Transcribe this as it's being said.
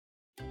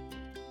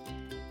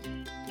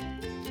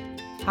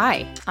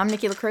Hi, I'm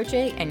Nikki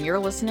LaCroce, and you're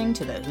listening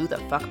to the Who the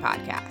Fuck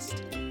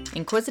podcast.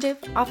 Inquisitive,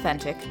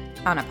 authentic,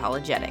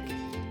 unapologetic.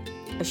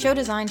 A show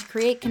designed to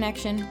create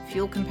connection,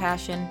 fuel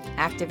compassion,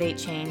 activate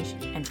change,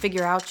 and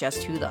figure out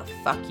just who the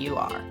fuck you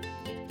are.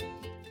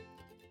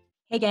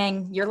 Hey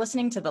gang, you're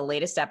listening to the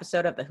latest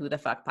episode of the Who the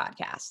Fuck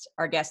podcast.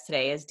 Our guest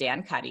today is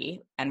Dan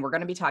Cuddy, and we're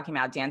going to be talking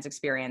about Dan's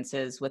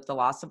experiences with the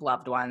loss of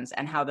loved ones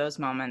and how those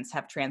moments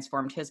have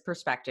transformed his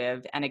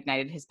perspective and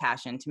ignited his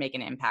passion to make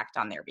an impact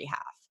on their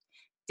behalf.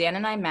 Dan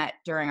and I met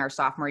during our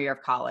sophomore year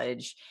of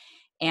college,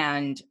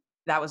 and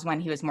that was when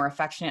he was more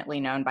affectionately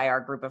known by our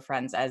group of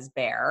friends as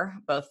Bear,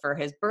 both for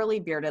his burly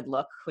bearded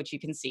look, which you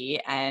can see,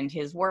 and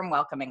his warm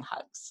welcoming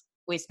hugs.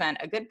 We spent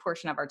a good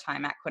portion of our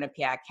time at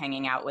Quinnipiac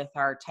hanging out with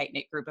our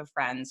tight-knit group of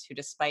friends who,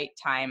 despite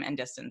time and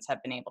distance,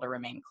 have been able to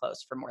remain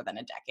close for more than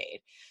a decade.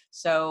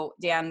 So,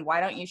 Dan, why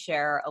don't you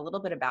share a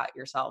little bit about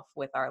yourself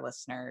with our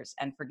listeners,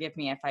 and forgive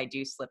me if I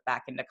do slip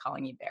back into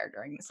calling you Bear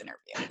during this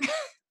interview.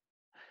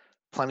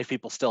 Plenty of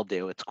people still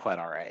do. It's quite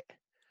all right.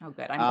 Oh,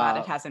 good. I'm glad Uh,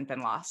 it hasn't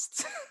been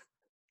lost. so,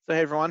 hey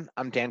everyone,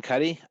 I'm Dan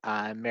Cuddy.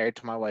 I'm married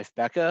to my wife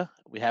Becca.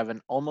 We have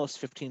an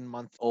almost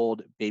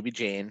 15-month-old baby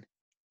Jane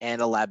and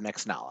a lab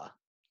mix Nala.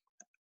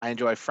 I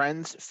enjoy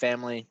friends,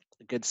 family,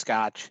 a good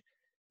scotch,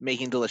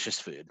 making delicious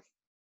food.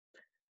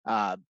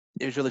 Uh,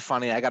 it was really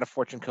funny. I got a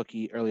fortune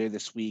cookie earlier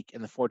this week,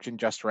 and the fortune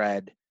just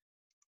read,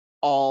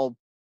 all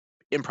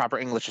improper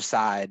English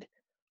aside,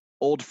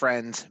 old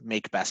friends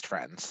make best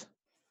friends.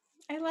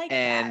 I like that.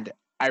 And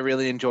I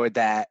really enjoyed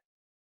that.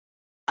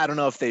 I don't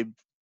know if they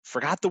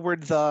forgot the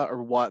word the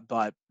or what,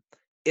 but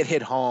it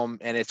hit home,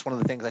 and it's one of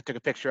the things I took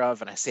a picture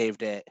of and I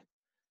saved it.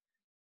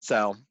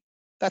 So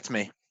that's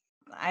me.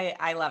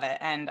 I love it.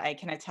 And I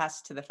can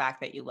attest to the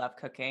fact that you love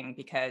cooking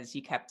because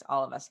you kept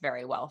all of us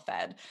very well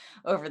fed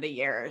over the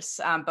years,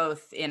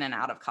 both in and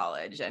out of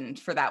college. And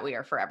for that, we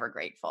are forever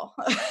grateful.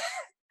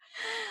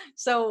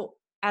 So,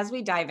 as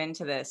we dive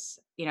into this,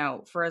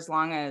 for as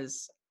long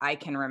as I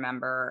can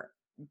remember,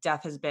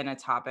 death has been a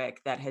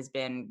topic that has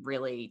been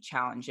really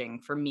challenging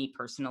for me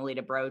personally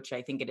to broach.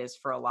 I think it is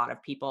for a lot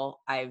of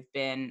people. I've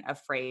been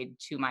afraid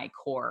to my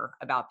core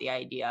about the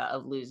idea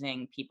of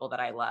losing people that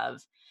I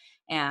love.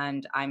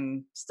 And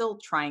I'm still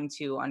trying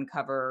to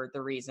uncover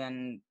the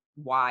reason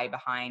why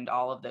behind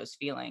all of those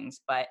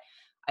feelings. But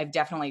I've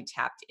definitely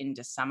tapped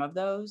into some of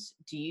those.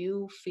 Do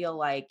you feel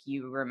like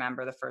you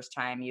remember the first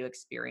time you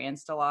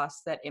experienced a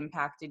loss that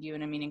impacted you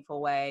in a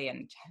meaningful way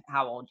and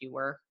how old you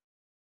were?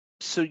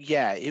 So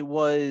yeah, it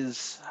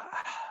was,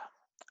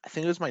 I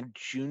think it was my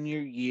junior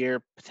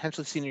year,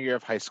 potentially senior year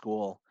of high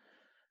school.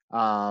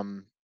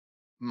 Um,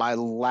 my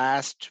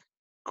last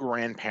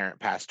grandparent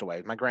passed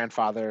away. My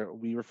grandfather,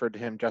 we referred to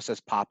him just as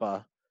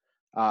Papa,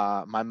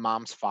 my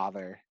mom's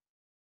father.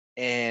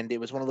 And it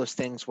was one of those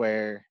things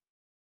where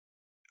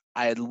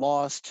I had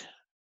lost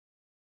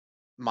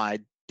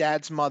my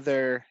dad's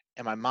mother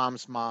and my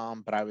mom's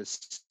mom, but I was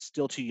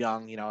still too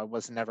young. I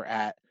was never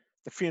at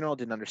the funeral,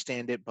 didn't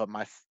understand it, but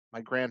my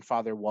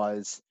grandfather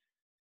was.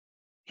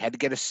 You had to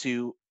get a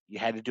suit, you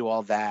had to do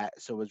all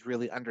that, so it was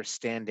really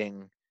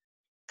understanding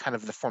kind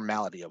of the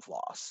formality of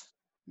loss.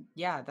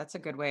 Yeah, that's a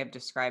good way of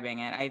describing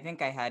it. I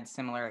think I had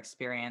similar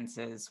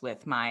experiences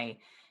with my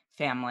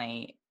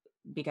family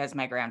because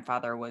my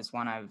grandfather was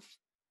one of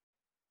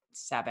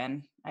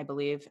seven, I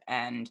believe.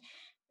 And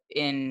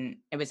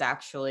it was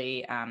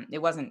actually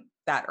it wasn't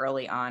that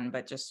early on,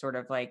 but just sort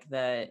of like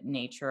the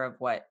nature of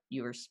what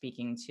you were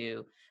speaking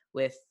to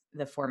with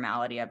the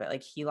formality of it.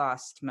 Like, he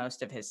lost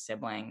most of his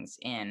siblings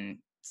in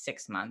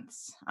 6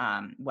 months,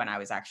 when I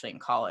was actually in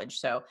college.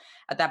 So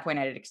at that point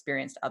I had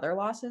experienced other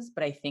losses,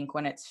 but I think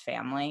when it's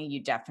family,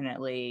 you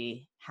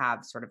definitely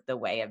have sort of the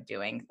way of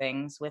doing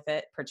things with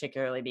it,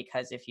 particularly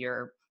because if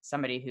you're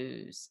somebody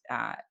who's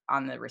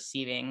on the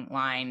receiving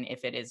line,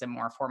 if it is a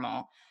more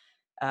formal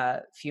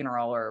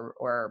funeral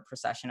or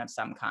procession of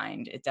some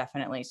kind, it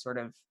definitely sort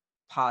of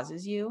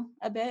pauses you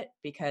a bit,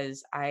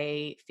 because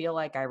I feel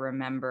like I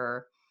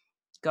remember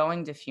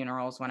going to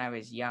funerals when I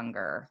was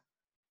younger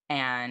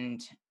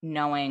and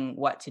knowing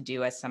what to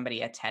do as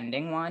somebody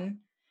attending one,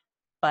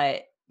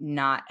 but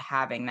not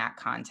having that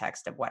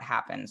context of what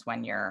happens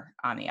when you're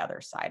on the other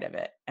side of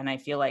it. And I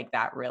feel like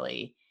that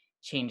really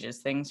changes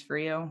things for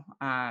you,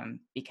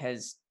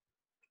 because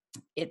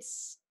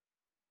it's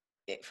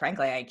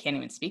frankly, I can't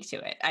even speak to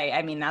it.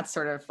 I mean, that's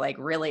sort of like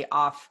really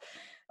off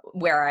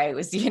where I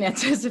was even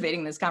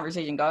anticipating this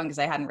conversation going, because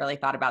I hadn't really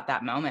thought about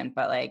that moment.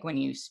 But like, when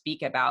you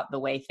speak about the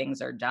way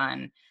things are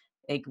done,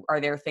 like, are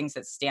there things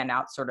that stand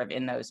out sort of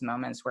in those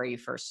moments where you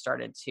first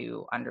started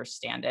to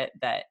understand it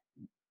that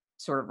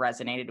sort of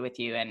resonated with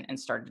you and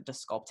started to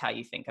sculpt how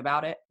you think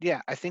about it?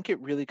 Yeah, I think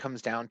it really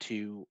comes down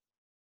to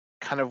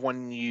kind of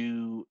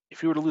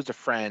if you were to lose a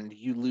friend,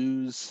 you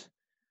lose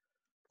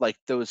like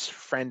those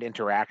friend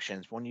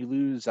interactions. When you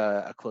lose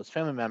a close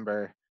family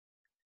member,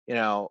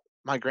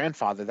 my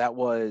grandfather, that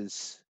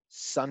was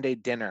Sunday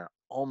dinner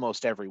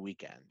almost every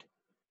weekend.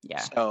 Yeah.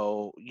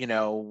 So,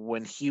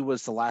 when he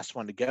was the last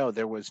one to go,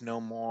 there was no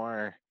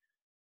more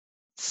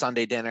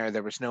Sunday dinner.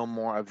 There was no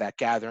more of that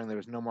gathering. There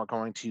was no more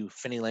going to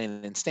Finney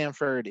Lane in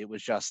Stanford. It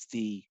was just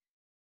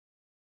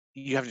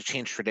you have to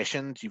change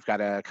traditions. You've got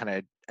to kind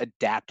of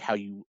adapt how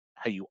you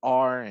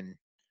are, and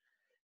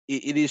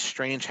it is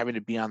strange having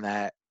to be on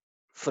that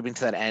flipping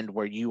to that end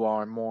where you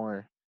are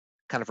more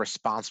kind of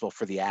responsible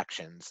for the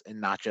actions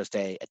and not just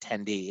a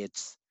attendee.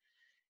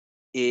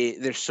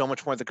 There's so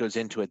much more that goes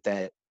into it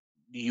that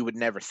you would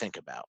never think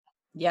about.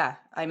 Yeah,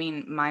 I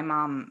mean, my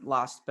mom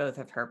lost both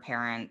of her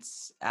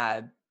parents,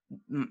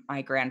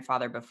 my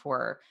grandfather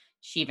before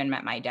she even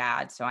met my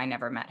dad, so I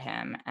never met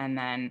him. And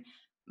then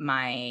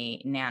my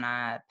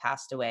nana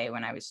passed away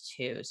when I was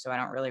 2, so I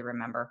don't really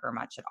remember her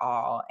much at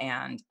all.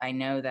 And I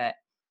know that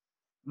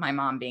my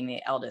mom being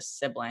the eldest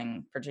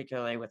sibling,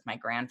 particularly with my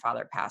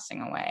grandfather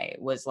passing away,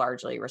 was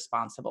largely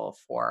responsible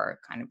for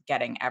kind of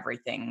getting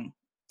everything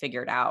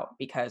figured out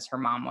because her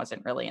mom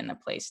wasn't really in the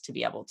place to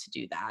be able to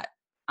do that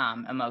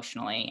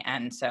emotionally.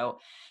 And so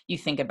you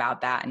think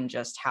about that and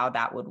just how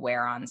that would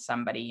wear on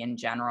somebody in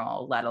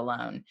general, let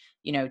alone,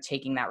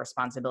 taking that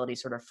responsibility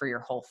sort of for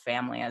your whole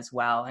family as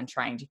well and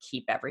trying to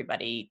keep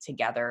everybody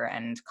together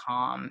and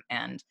calm.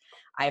 And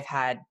I've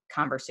had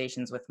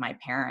conversations with my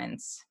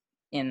parents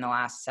in the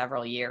last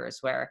several years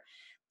where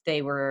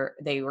they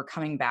were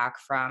coming back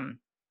from,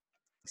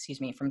 excuse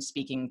me, from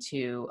speaking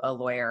to a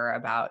lawyer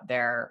about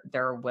their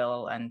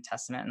will and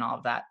testament and all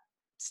of that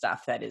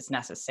stuff that is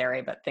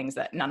necessary, but things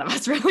that none of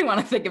us really want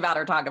to think about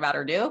or talk about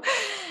or do.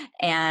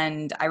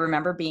 And I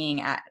remember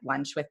being at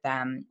lunch with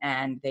them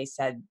and they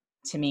said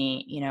to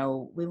me,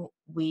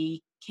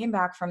 we came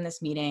back from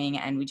this meeting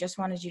and we just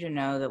wanted you to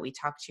know that we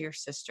talked to your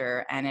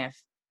sister, and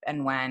if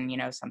and when,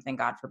 something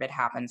God forbid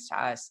happens to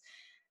us,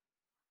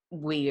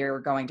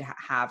 we're going to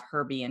have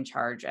her be in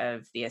charge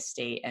of the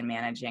estate and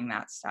managing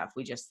that stuff.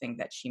 We just think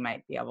that she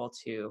might be able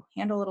to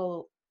handle a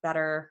little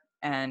better.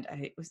 And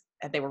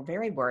they were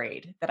very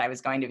worried that I was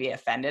going to be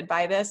offended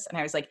by this. And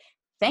I was like,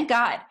 thank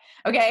God.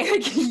 Okay.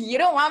 Like, you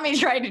don't want me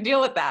trying to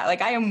deal with that.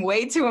 Like, I am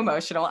way too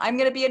emotional. I'm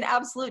going to be an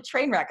absolute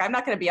train wreck. I'm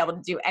not going to be able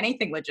to do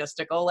anything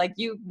logistical. Like,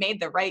 you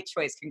made the right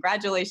choice.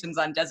 Congratulations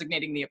on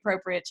designating the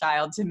appropriate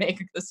child to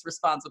make this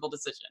responsible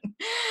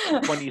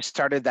decision. When you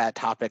started that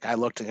topic, I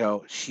looked and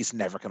go, she's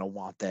never going to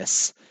want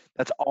this.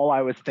 That's all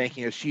I was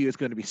thinking is she is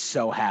going to be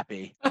so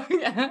happy.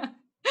 Yeah.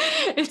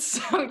 It's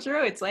so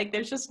true. It's like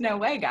there's just no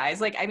way,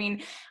 guys. Like, I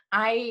mean,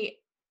 I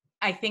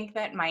I think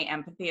that my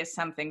empathy is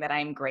something that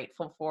I'm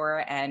grateful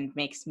for and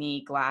makes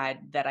me glad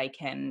that I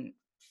can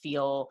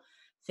feel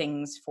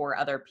things for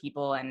other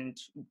people and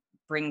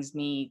brings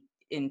me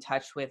in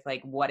touch with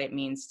like what it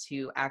means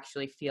to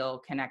actually feel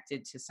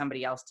connected to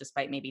somebody else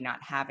despite maybe not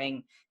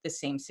having the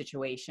same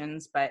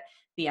situations. But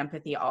the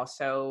empathy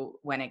also,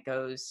 when it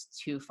goes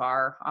too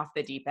far off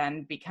the deep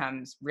end,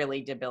 becomes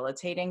really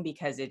debilitating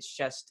because it's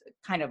just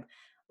kind of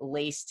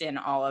laced in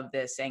all of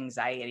this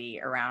anxiety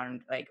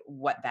around like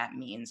what that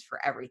means for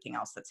everything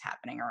else that's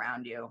happening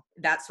around you.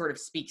 That sort of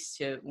speaks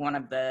to one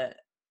of the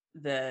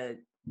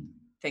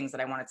things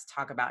that I wanted to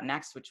talk about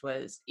next, which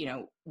was,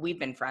 we've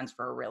been friends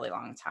for a really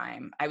long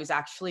time. I was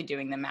actually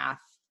doing the math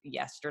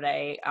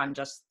yesterday on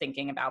just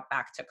thinking about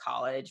back to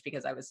college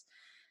because I was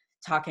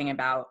talking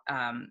about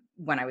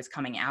when I was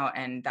coming out,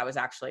 and that was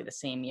actually the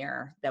same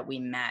year that we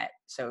met.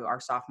 So our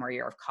sophomore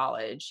year of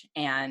college.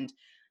 And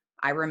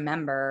I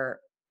remember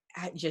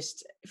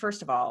just,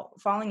 first of all,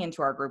 falling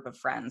into our group of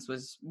friends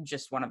was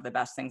just one of the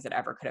best things that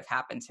ever could have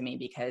happened to me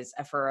because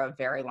for a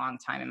very long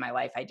time in my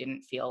life, I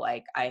didn't feel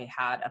like I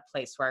had a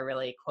place where I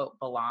really, quote,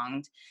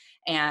 belonged.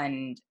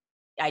 And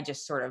I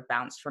just sort of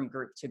bounced from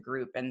group to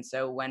group. And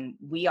so when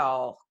we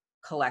all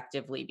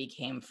collectively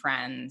became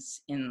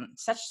friends in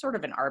such sort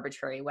of an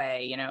arbitrary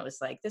way, it was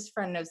like, this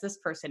friend knows this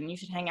person and you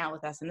should hang out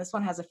with us, and this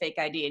one has a fake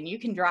ID and you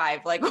can drive,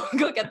 like,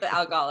 go get the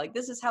alcohol. Like,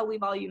 this is how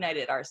we've all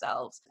united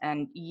ourselves.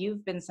 And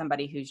you've been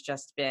somebody who's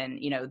just been,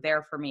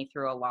 there for me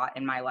through a lot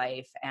in my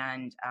life.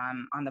 And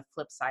on the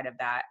flip side of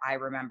that, I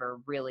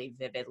remember really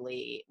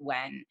vividly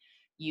when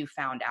you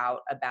found out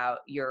about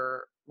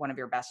one of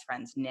your best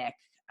friends, Nick,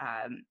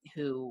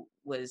 who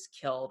was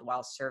killed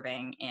while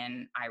serving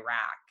in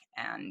Iraq.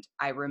 And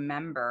I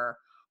remember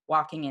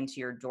walking into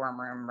your dorm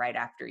room right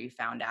after you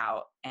found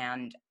out.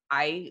 And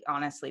I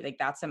honestly, like,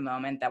 that's a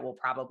moment that will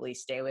probably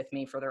stay with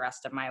me for the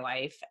rest of my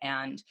life.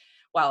 And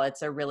while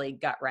it's a really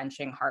gut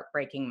wrenching,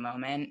 heartbreaking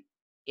moment,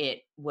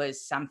 it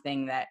was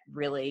something that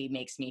really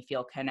makes me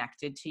feel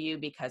connected to you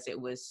because it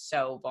was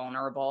so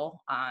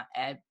vulnerable.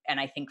 And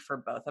I think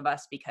for both of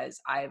us, because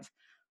I've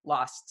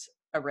lost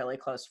a really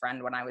close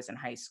friend when I was in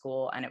high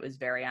school and it was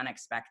very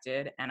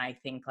unexpected. And I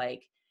think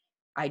like,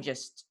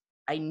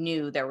 I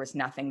knew there was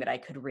nothing that I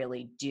could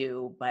really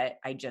do, but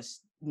I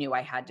just knew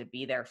I had to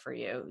be there for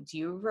you. Do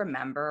you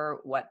remember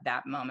what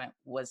that moment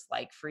was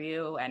like for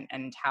you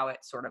and how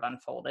it sort of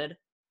unfolded?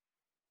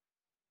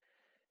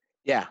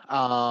 Yeah.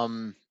 I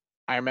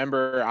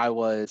remember I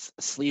was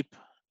asleep,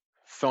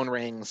 phone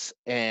rings,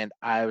 and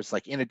I was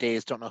like in a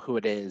daze, don't know who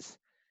it is,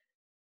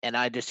 and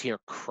I just hear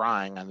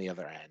crying on the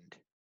other end.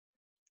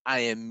 I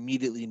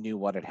immediately knew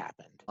what had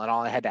happened. And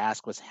all I had to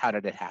ask was, how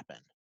did it happen?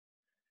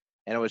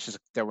 And it was just,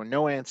 there were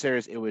no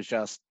answers. It was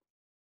just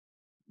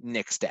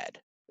Nick's dead.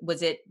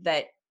 Was it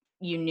that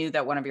you knew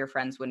that one of your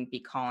friends wouldn't be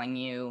calling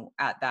you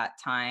at that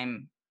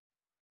time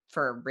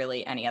for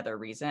really any other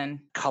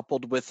reason?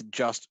 Coupled with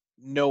just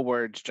no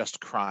words, just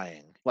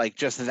crying. Like,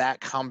 just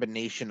that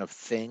combination of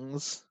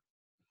things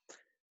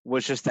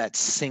was just that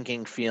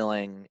sinking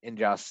feeling, and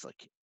just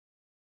like,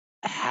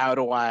 how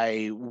do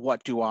I,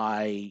 what do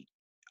I,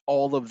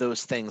 all of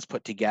those things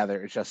put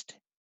together. It's just,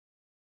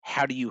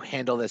 how do you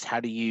handle this?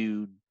 How do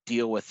you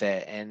deal with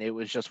it? And it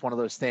was just one of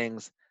those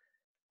things.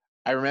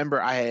 I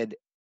remember I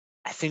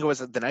think it was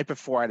the night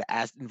before,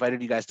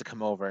 invited you guys to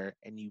come over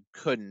and you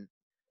couldn't.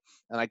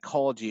 And I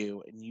called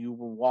you and you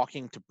were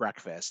walking to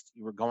breakfast.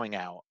 You were going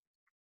out.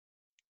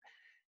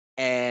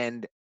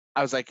 And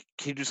I was like,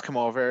 can you just come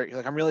over? You're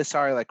like, I'm really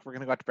sorry. Like, we're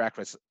going to go out to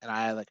breakfast. And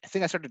I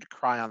think I started to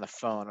cry on the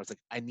phone. I was like,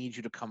 I need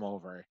you to come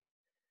over.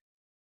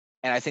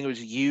 And I think it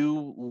was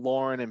you,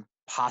 Lauren, and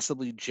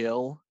possibly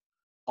Jill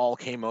all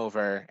came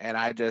over. And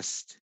I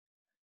just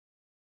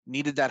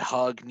needed that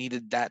hug,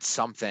 needed that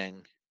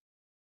something.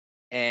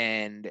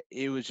 And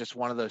it was just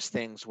one of those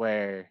things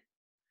where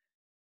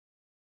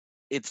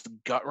it's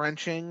gut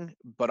wrenching,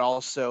 but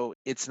also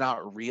it's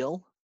not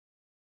real.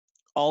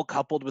 All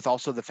coupled with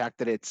also the fact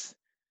that it's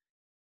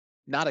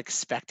not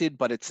expected,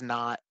 but it's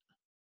not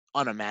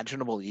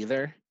unimaginable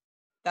either.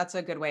 That's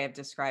a good way of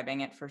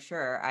describing it for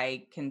sure.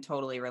 I can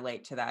totally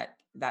relate to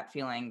that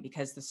feeling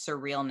because the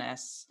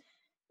surrealness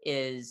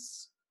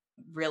is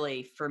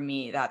really, for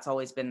me, that's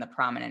always been the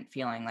prominent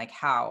feeling, like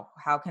how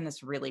can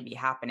this really be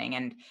happening?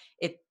 And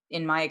it,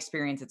 in my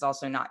experience, it's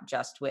also not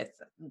just with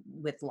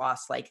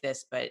loss like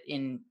this, but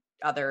in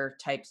other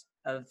types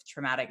of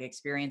traumatic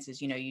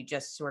experiences, you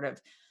just sort of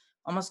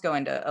almost go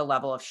into a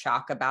level of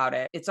shock about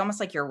it. It's almost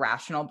like your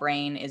rational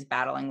brain is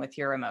battling with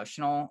your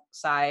emotional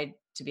side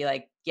to be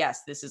like,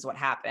 yes, this is what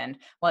happened.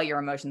 While your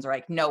emotions are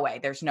like, no way,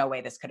 there's no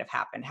way this could have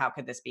happened. How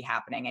could this be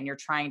happening? And you're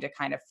trying to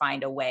kind of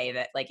find a way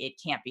that, like, it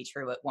can't be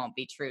true. It won't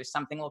be true.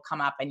 Something will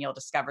come up and you'll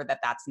discover that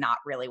that's not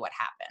really what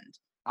happened.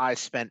 I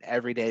spent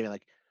every day being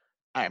like,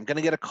 I'm going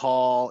to get a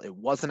call. It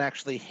wasn't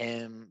actually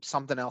him.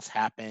 Something else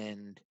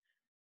happened.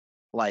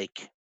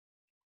 Like,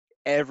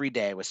 every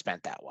day was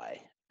spent that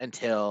way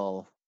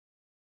until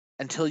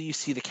you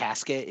see the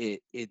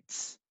casket.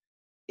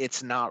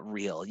 It's not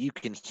real. You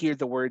can hear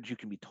the words, you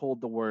can be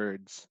told the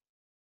words,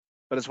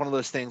 but it's one of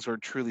those things where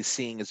truly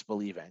seeing is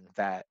believing,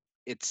 that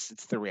it's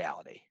the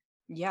reality.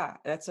 Yeah,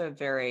 that's a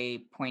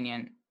very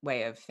poignant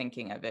way of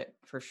thinking of it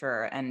for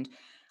sure. And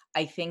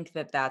I think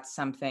that that's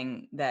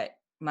something that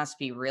must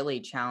be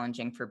really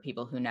challenging for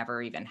people who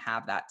never even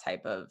have that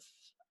type of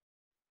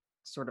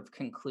sort of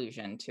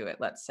conclusion to it.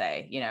 Let's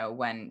say,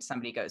 when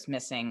somebody goes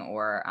missing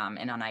or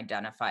an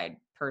unidentified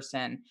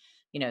person,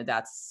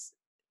 that's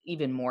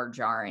even more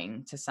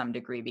jarring to some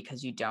degree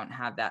because you don't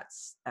have that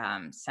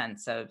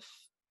sense of,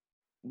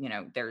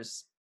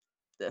 there's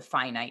the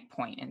finite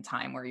point in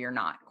time where you're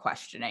not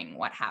questioning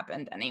what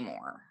happened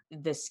anymore.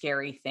 The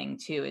scary thing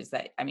too is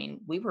that, I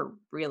mean, we were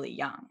really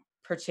young.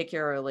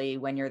 Particularly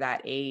when you're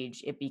that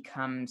age, it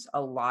becomes a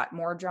lot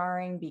more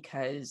jarring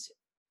because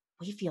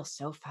we feel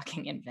so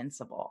fucking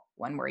invincible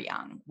when we're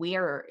young. We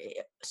are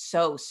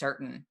so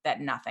certain that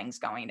nothing's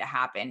going to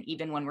happen,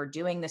 even when we're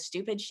doing the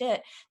stupid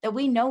shit that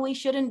we know we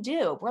shouldn't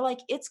do. We're like,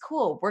 it's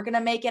cool. We're going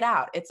to make it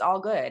out. It's all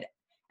good.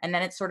 And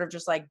then it sort of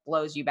just like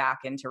blows you back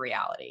into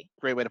reality.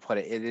 Great way to put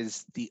it. It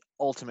is the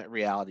ultimate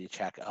reality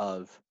check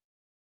of,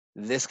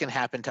 this can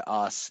happen to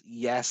us.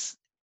 Yes,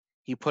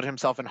 he put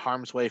himself in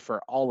harm's way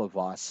for all of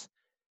us,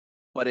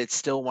 but it's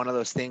still one of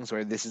those things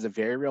where this is a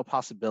very real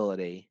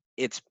possibility.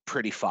 It's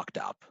pretty fucked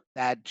up.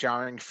 That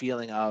jarring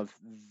feeling of,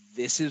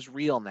 this is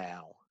real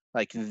now.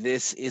 Like,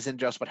 this isn't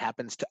just what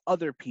happens to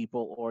other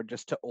people or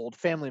just to old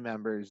family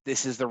members.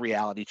 This is the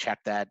reality check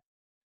that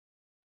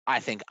I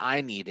think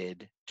I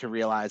needed to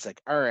realize,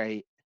 like, all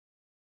right,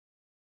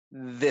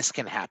 this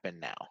can happen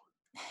now.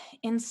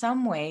 In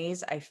some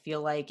ways, I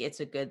feel like it's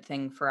a good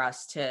thing for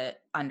us to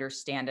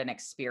understand and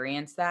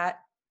experience that,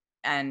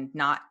 and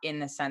not in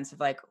the sense of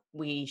like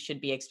we should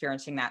be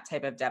experiencing that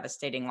type of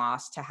devastating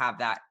loss to have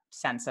that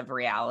sense of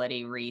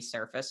reality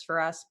resurface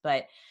for us,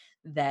 but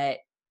that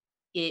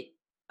it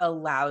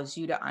allows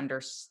you to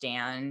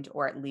understand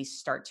or at least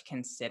start to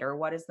consider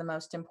what is the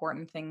most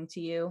important thing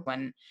to you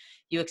when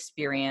you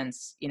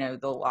experience, the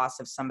loss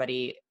of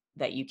somebody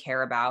that you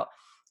care about.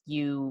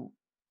 You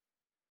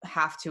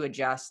have to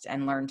adjust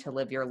and learn to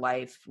live your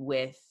life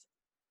with,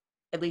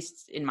 at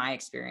least in my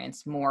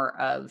experience, more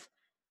of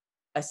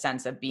a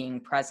sense of being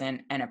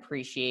present and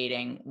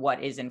appreciating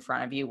what is in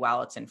front of you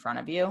while it's in front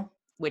of you,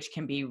 which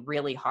can be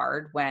really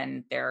hard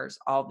when there's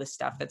all the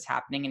stuff that's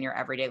happening in your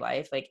everyday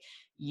life. Like,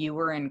 you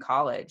were in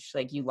college,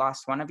 like you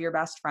lost one of your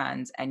best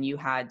friends and you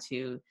had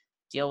to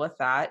deal with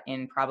that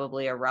in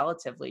probably a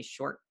relatively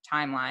short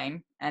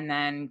timeline and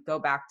then go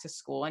back to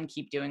school and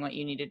keep doing what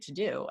you needed to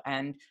do.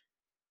 And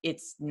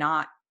it's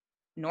not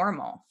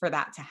normal for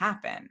that to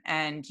happen.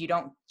 And you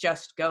don't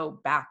just go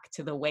back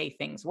to the way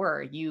things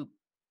were. You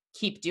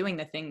keep doing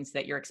the things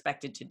that you're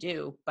expected to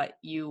do, but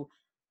you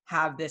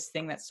have this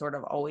thing that sort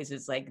of always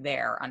is like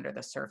there under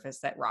the surface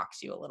that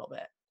rocks you a little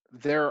bit.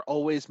 There are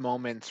always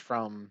moments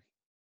from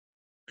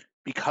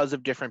because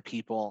of different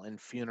people and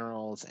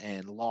funerals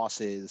and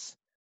losses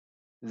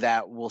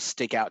that will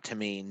stick out to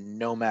me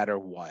no matter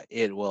what.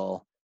 It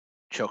will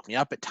choke me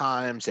up at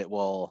times. It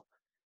will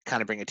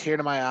kind of bring a tear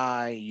to my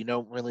eye. You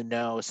don't really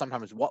know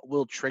sometimes what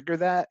will trigger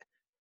that,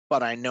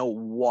 but I know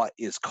what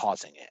is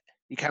causing it.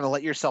 You kind of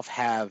let yourself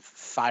have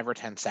 5 or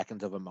 10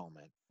 seconds of a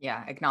moment.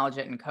 Yeah, acknowledge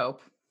it and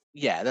cope.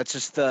 Yeah, that's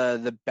just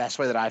the best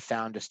way that I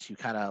found, just to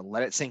kind of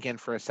let it sink in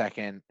for a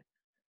second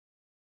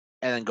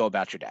and then go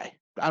about your day.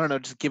 I don't know,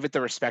 just give it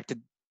the respect it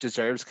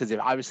deserves, because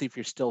if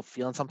you're still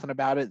feeling something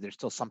about it, there's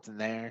still something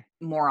there.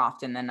 More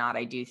often than not,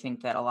 I do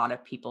think that a lot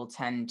of people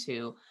tend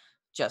to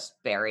just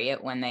bury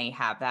it when they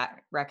have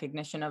that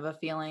recognition of a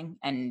feeling.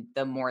 And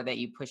the more that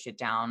you push it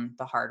down,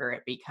 the harder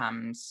it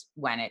becomes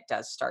when it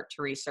does start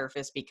to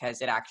resurface,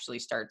 because it actually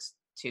starts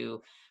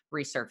to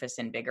resurface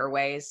in bigger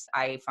ways.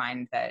 I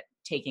find that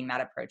taking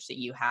that approach that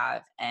you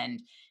have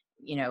and,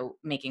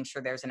 making sure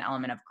there's an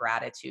element of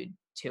gratitude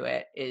to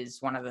it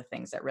is one of the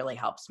things that really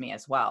helps me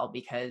as well,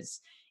 because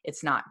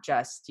it's not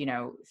just,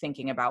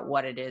 thinking about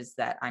what it is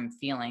that I'm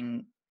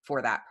feeling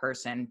for that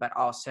person, but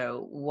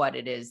also what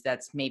it is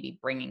that's maybe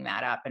bringing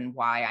that up and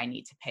why I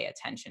need to pay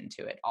attention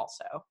to it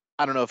also.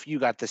 I don't know if you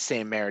got the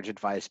same marriage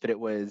advice, but it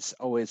was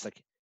always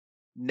like,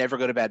 never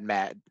go to bed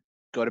mad.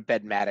 Go to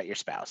bed mad at your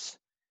spouse.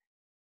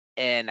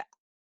 And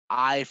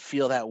I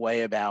feel that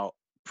way about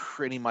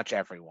pretty much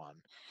everyone.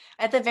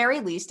 At the very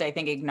least, I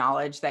think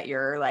acknowledge that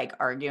you're like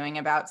arguing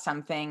about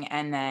something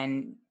and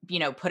then,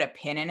 put a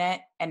pin in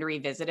it and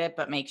revisit it,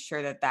 but make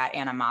sure that that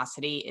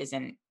animosity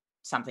isn't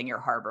something you're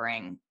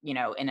harboring,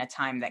 in a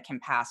time that can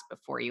pass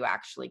before you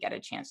actually get a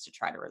chance to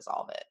try to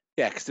resolve it.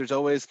 Yeah, because there's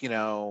always,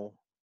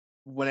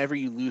 whenever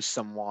you lose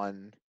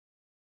someone,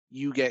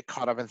 you get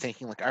caught up in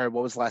thinking like, all right,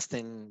 what was the last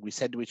thing we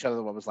said to each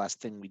other? What was the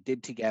last thing we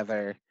did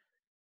together?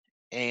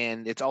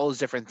 And it's all those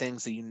different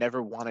things that you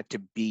never want it to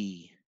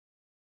be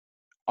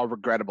a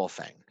regrettable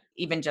thing.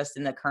 Even just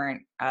in the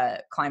current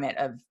climate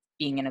of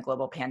being in a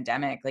global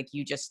pandemic, like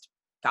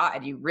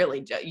God, you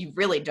really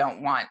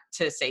don't want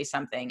to say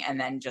something and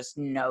then just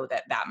know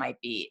that that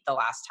might be the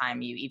last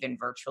time you even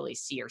virtually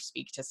see or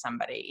speak to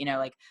somebody.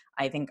 Like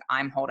I think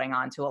I'm holding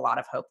on to a lot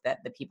of hope that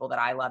the people that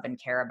I love and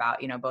care about,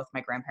 both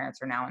my grandparents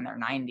are now in their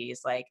 90s.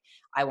 Like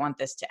I want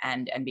this to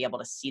end and be able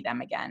to see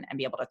them again and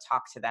be able to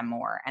talk to them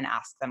more and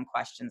ask them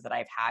questions that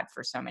I've had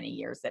for so many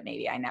years that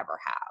maybe I never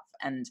have.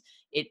 And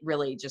it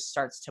really just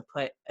starts to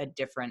put a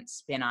different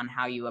spin on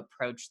how you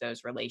approach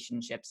those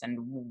relationships and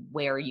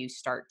where you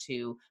start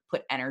to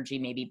put energy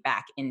maybe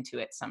back into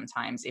it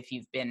sometimes if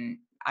you've been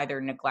either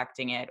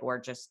neglecting it or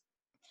just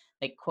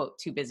like quote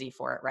too busy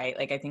for it, right?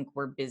 Like I think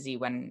we're busy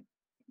when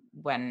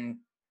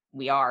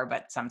we are,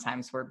 but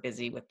sometimes we're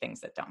busy with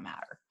things that don't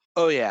matter.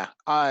 Oh yeah,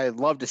 I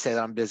love to say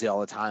that I'm busy all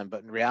the time,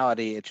 but in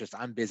reality, it's just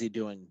I'm busy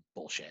doing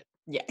bullshit.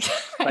 Yeah.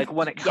 Like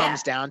when it Yeah.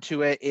 comes down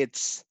to it,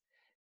 it's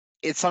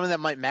something that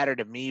might matter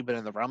to me, but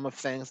in the realm of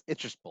things,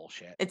 it's just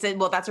bullshit.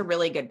 Well, that's a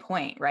really good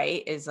point,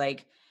 right? Is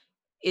like,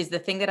 is the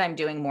thing that I'm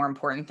doing more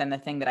important than the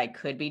thing that I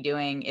could be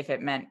doing if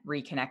it meant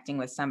reconnecting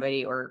with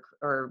somebody or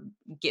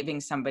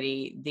giving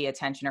somebody the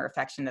attention or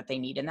affection that they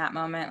need in that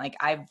moment? Like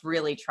I've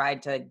really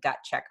tried to gut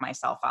check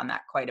myself on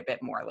that quite a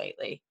bit more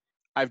lately.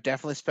 I've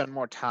definitely spent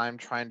more time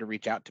trying to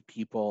reach out to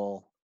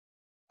people.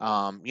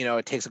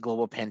 It takes a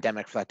global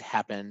pandemic for that to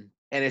happen.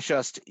 And it's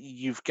just,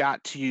 you've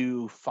got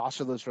to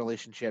foster those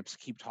relationships,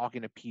 keep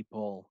talking to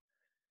people,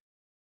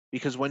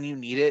 because when you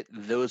need it,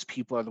 those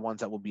people are the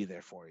ones that will be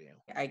there for you.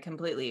 I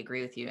completely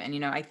agree with you.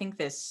 And, I think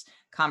this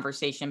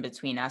conversation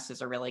between us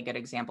is a really good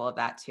example of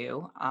that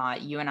too.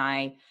 You and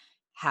I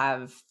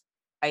have,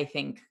 I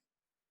think,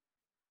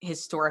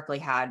 historically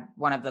had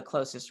one of the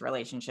closest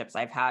relationships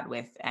I've had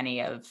with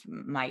any of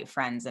my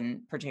friends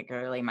and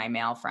particularly my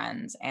male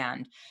friends.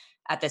 And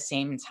at the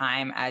same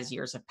time, as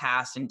years have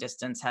passed and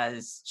distance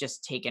has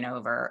just taken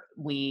over,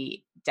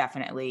 we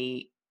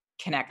definitely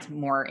connect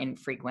more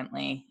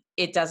infrequently.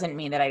 It doesn't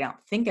mean that I don't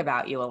think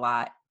about you a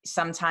lot.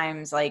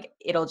 Sometimes like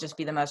it'll just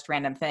be the most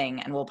random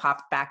thing and we'll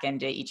pop back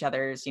into each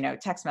other's,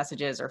 text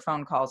messages or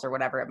phone calls or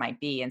whatever it might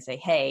be and say,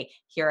 "Hey,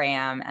 here I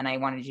am and I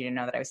wanted you to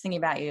know that I was thinking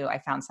about you. I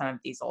found some of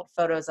these old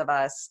photos of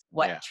us.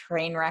 What Yeah.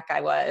 train wreck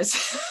I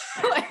was."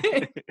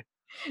 Like,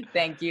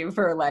 thank you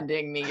for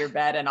lending me your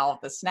bed and all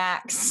of the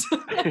snacks.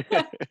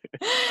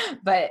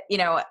 But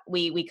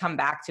we come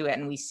back to it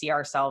and we see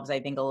ourselves, I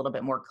think, a little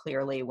bit more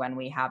clearly when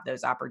we have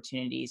those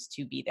opportunities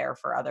to be there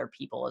for other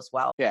people as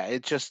well. Yeah,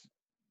 it just,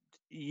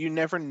 you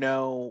never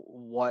know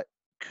what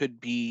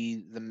could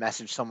be the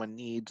message someone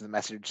needs, the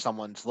message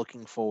someone's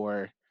looking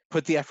for.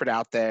 Put the effort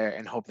out there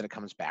and hope that it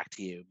comes back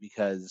to you,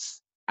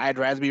 because I'd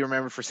rather be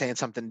remembered for saying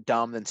something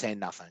dumb than saying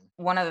nothing.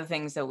 One of the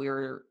things that we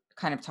were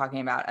kind of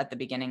talking about at the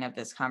beginning of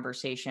this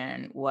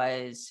conversation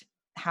was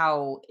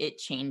how it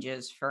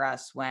changes for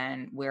us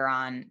when we're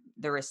on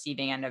the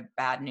receiving end of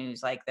bad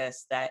news like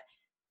this, that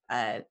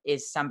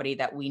is somebody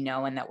that we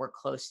know and that we're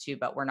close to,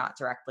 but we're not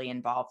directly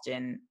involved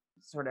in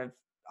sort of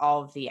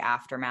all of the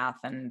aftermath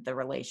and the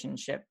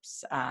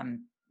relationships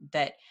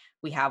that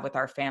we have with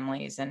our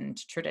families and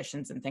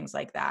traditions and things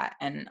like that.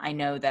 And I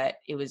know that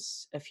it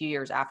was a few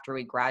years after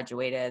we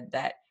graduated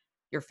that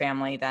your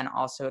family then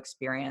also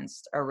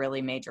experienced a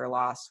really major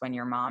loss when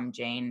your mom,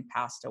 Jane,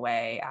 passed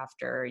away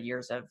after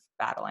years of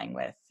battling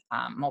with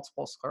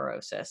multiple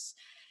sclerosis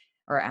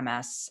or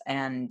MS.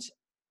 And,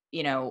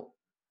 you know,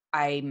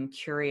 I'm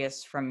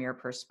curious from your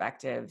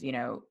perspective,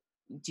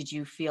 did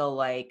you feel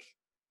like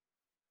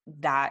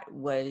that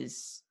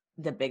was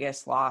the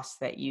biggest loss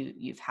that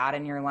you've had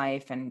in your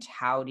life, and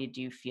how did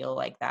you feel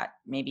like that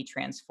maybe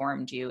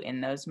transformed you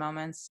in those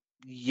moments?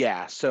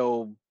 Yeah,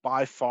 so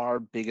by far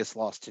biggest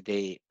loss to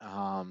date.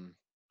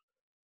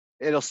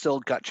 It'll still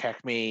gut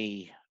check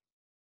me,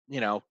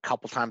 a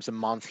couple times a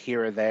month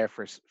here or there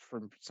for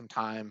some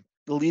time.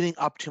 Leading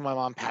up to my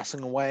mom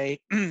passing away,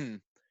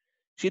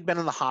 she'd been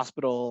in the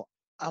hospital,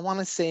 I want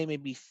to say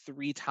maybe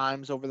 3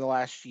 times over the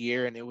last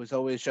year, and it was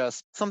always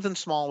just something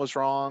small was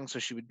wrong. So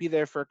she would be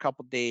there for a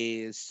couple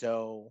days.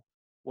 So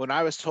when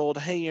I was told,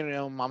 hey,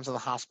 mom's in the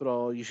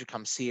hospital, you should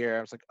come see her,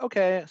 I was like,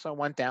 okay. So I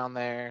went down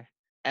there.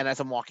 And as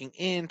I'm walking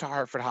into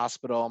Hartford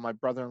Hospital, my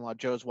brother in law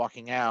Joe's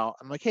walking out.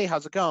 I'm like, hey,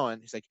 how's it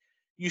going? He's like,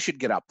 you should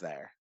get up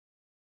there.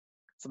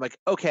 So I'm like,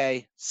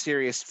 okay,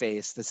 serious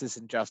face. This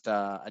isn't just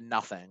a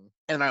nothing.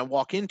 And I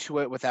walk into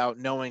it without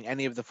knowing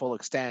any of the full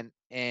extent,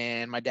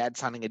 and my dad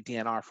signing a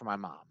DNR for my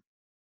mom.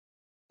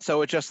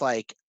 So it's just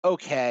like,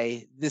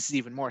 okay, this is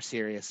even more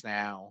serious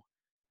now.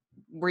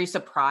 Were you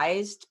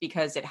surprised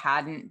because it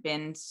hadn't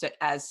been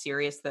as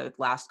serious the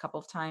last couple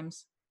of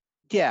times?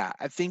 Yeah,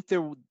 I think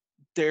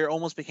there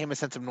almost became a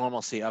sense of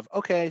normalcy of,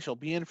 okay, she'll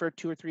be in for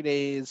 2 or 3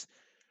 days,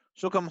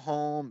 she'll come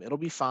home, it'll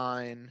be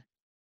fine.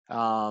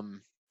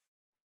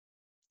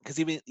 Because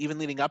even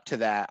leading up to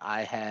that,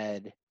 I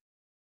had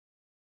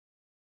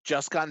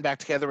just gotten back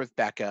together with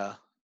Becca.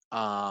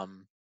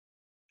 Um,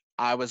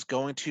 I was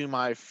going to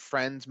my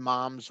friend's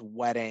mom's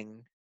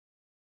wedding,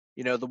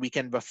 the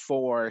weekend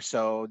before.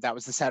 So that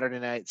was the Saturday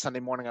night.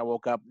 Sunday morning, I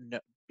woke up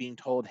being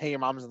told, hey, your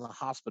mom's in the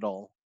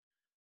hospital.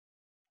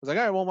 I was like,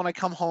 all right, well, when I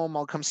come home,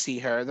 I'll come see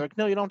her. They're like,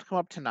 no, you don't have to come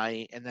up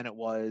tonight. And then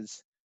I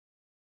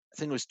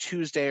think it was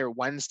Tuesday or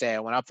Wednesday. I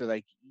went up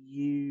there,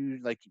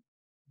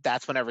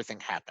 that's when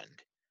everything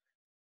happened.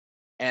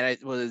 And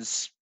it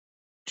was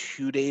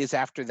 2 days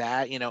after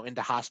that,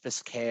 into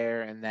hospice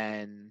care. And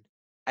then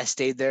I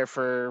stayed there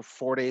for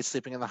 4 days,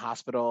 sleeping in the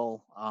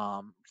hospital,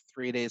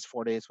 3 days,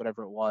 4 days,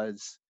 whatever it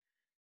was.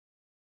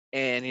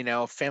 And,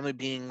 family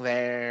being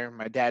there,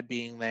 my dad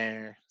being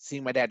there,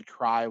 seeing my dad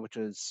cry, which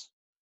was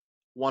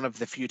one of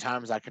the few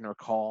times I can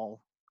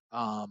recall.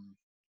 Um,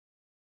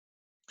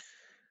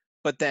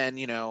 but then,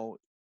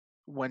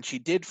 when she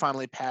did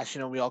finally pass,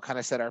 we all kind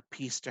of said our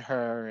piece to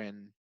her.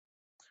 And,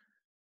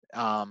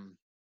 um,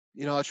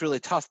 it's really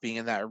tough being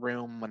in that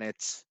room when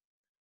it's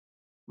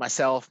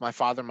myself, my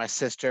father, my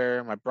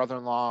sister, my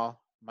brother-in-law,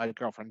 my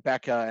girlfriend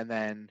Becca, and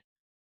then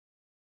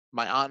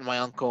my aunt and my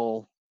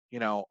uncle,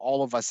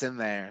 all of us in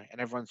there, and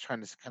everyone's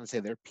trying to kind of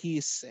say their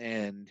piece.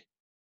 And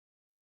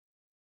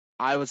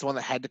I was the one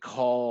that had to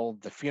call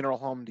the funeral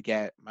home to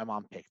get my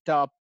mom picked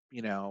up,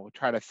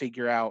 try to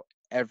figure out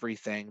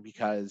everything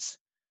because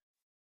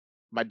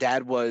my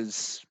dad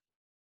was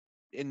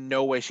in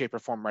no way, shape, or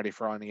form ready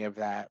for any of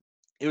that.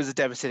 It was a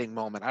devastating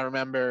moment. I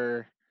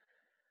remember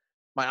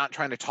my aunt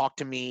trying to talk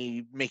to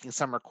me, making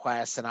some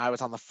requests, and I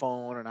was on the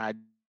phone, and I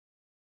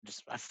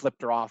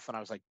flipped her off, and I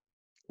was like,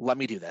 let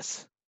me do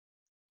this.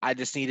 I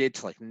just needed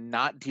to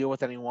not deal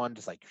with anyone,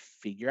 just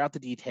figure out the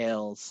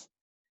details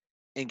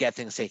and get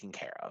things taken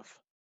care of.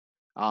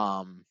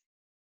 Um,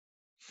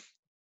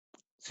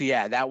 so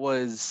yeah, that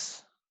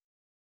was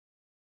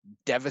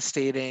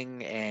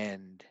devastating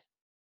and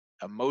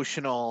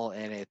emotional,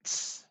 and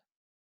it's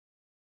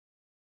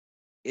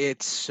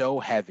so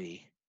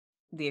heavy.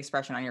 The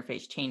expression on your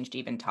face changed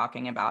even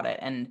talking about it.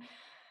 And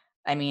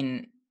I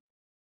mean,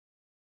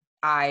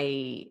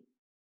 I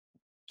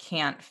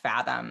can't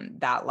fathom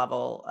that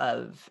level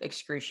of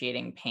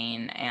excruciating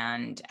pain,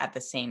 and at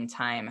the same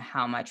time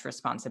how much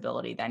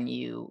responsibility then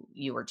you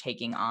were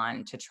taking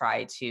on to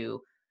try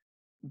to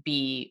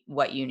be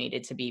what you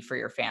needed to be for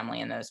your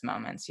family in those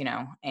moments,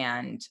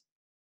 and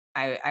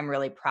I'm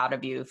really proud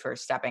of you for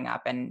stepping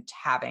up and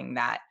having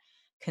that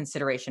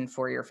consideration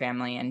for your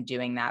family and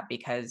doing that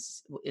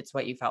because it's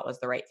what you felt was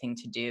the right thing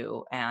to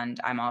do. And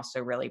I'm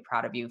also really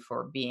proud of you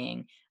for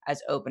being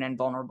as open and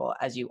vulnerable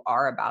as you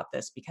are about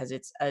this because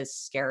it's a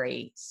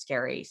scary,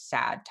 scary,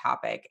 sad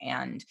topic.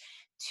 And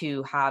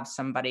to have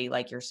somebody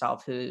like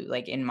yourself who,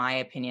 like, in my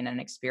opinion and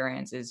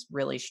experience, is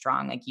really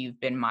strong, like, you've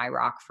been my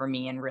rock for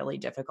me in really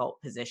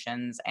difficult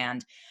positions.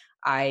 And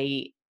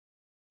I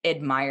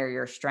admire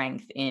your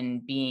strength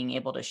in being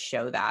able to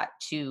show that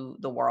to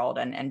the world,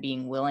 and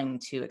being willing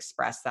to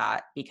express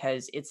that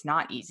because it's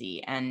not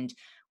easy. And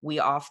we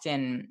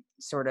often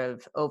sort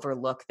of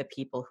overlook the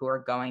people who are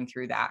going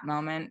through that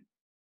moment.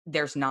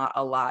 There's not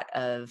a lot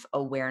of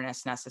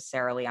awareness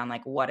necessarily on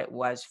like what it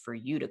was for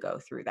you to go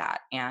through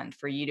that and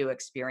for you to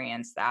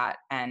experience that.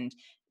 And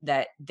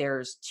that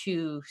there's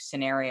two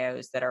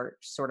scenarios that are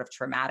sort of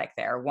traumatic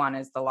there. One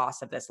is the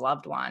loss of this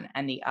loved one,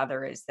 and the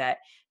other is that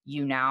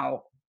you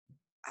now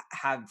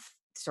have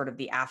sort of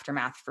the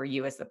aftermath for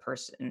you as the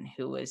person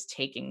who is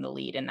taking the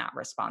lead in that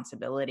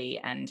responsibility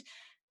and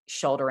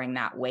shouldering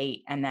that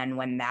weight. And then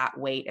when that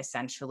weight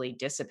essentially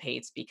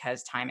dissipates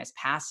because time is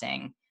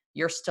passing,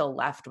 you're still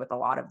left with a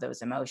lot of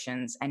those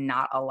emotions and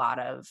not a lot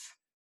of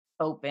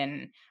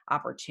open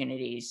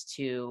opportunities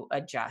to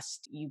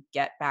adjust. You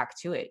get back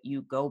to it.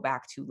 You go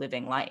back to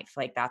living life.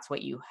 Like that's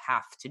what you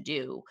have to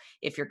do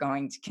if you're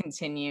going to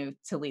continue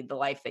to lead the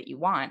life that you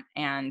want.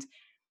 And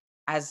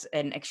as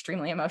an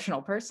extremely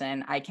emotional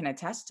person, I can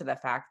attest to the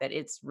fact that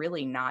it's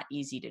really not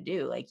easy to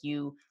do. Like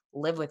you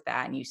live with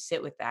that and you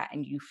sit with that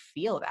and you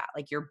feel that.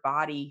 Like your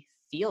body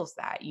feels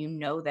that. You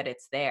know that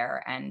it's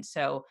there. And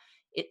so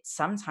it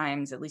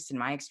sometimes, at least in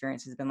my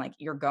experience, has been like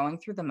you're going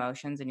through the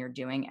motions and you're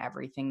doing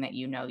everything that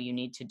you know you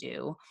need to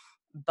do,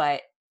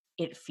 but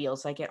it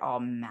feels like it all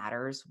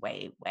matters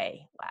way,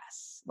 way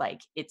less.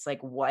 Like it's like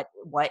what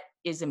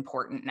is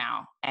important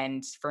now?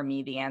 And for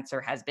me, the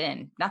answer has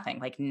been nothing.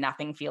 Like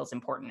nothing feels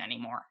important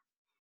anymore.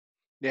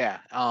 Yeah.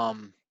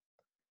 And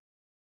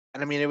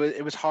I mean,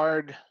 it was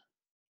hard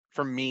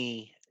for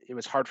me. It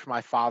was hard for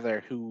my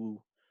father,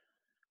 who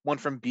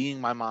went from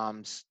being my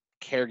mom's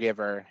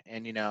caregiver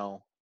and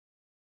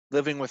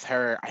living with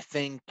her. I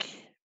think,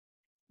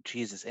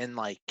 Jesus, in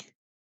like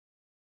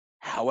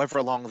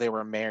however long they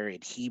were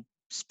married, he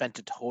spent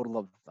a total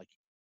of like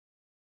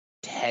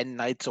 10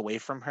 nights away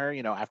from her,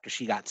 after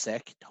she got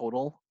sick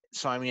total.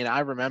 So, I mean, I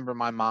remember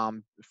my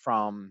mom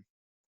from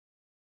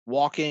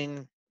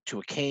walking to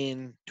a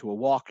cane to a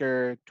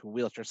walker to a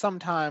wheelchair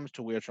sometimes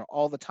to a wheelchair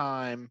all the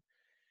time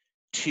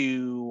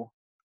to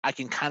I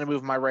can kind of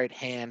move my right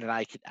hand and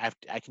I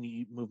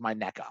can move my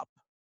neck up.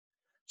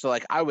 So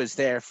like I was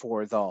there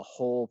for the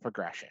whole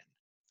progression.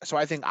 So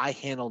I think I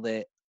handled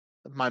it.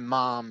 My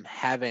mom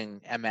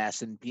having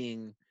MS and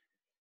being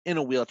in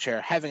a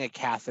wheelchair, having a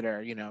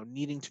catheter,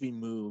 needing to be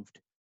moved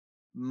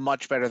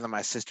much better than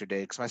my sister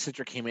did, because my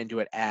sister came into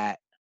it at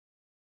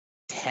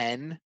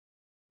 10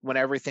 when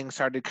everything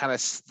started kind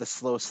of the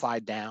slow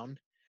slide down.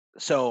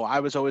 So I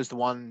was always the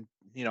one,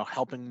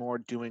 helping more,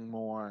 doing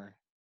more.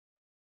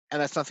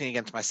 And that's nothing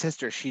against my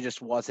sister. She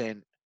just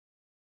wasn't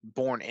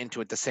born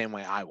into it the same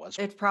way I was.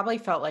 It probably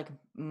felt like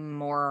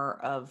more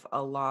of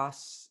a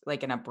loss,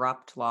 like an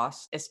abrupt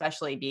loss,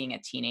 especially being a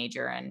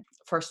teenager. And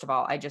first of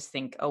all, I just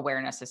think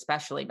awareness,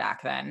 especially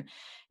back then,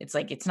 it's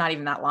like it's not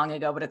even that long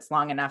ago, but it's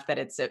long enough that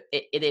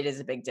it is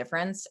a big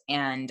difference.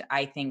 And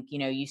I think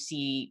you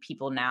see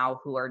people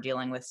now who are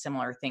dealing with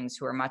similar things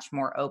who are much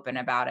more open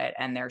about it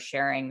and they're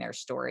sharing their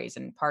stories.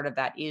 And part of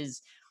that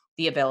is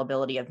the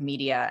availability of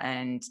media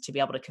and to be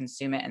able to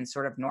consume it and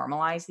sort of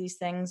normalize these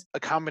things. A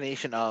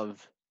combination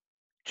of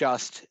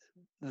just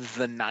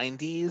the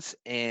 90s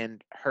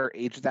and her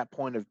age at that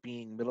point of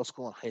being middle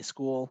school and high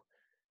school,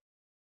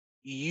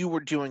 you were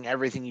doing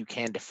everything you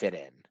can to fit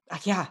in.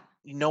 Yeah.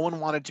 No one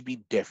wanted to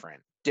be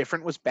different.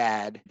 Different was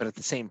bad, but at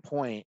the same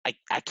point,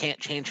 I can't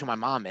change who my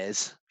mom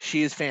is.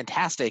 She is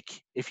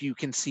fantastic if you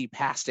can see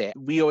past it.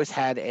 We always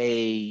had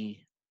a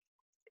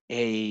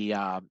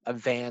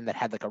van that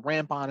had like a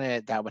ramp on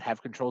it that would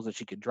have controls that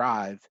she could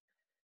drive.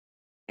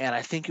 And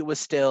I think it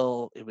was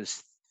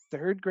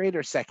third grade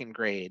or second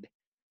grade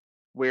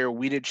where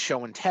we did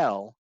show and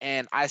tell.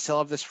 And I still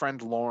have this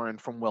friend, Lauren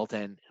from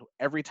Wilton, who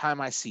every time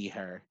I see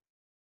her,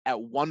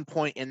 at one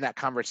point in that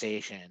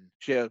conversation,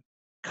 she'll,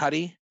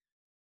 Cuddy,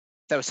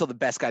 that was still the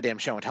best goddamn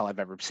show and tell I've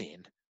ever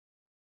seen.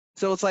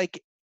 So it's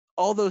like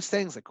all those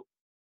things, like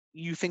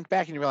you think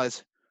back and you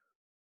realize,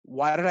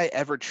 why did I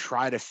ever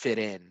try to fit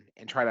in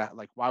and try to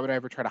like, why would I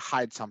ever try to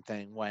hide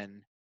something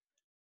when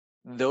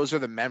those are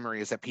the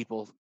memories that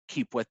people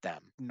keep with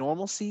them?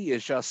 Normalcy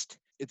is just,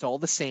 it's all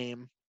the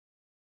same,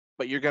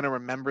 but you're going to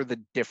remember the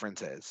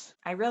differences.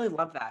 I really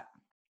love that.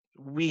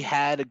 We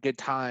had a good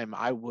time.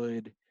 I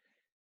would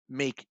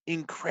make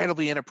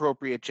incredibly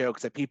inappropriate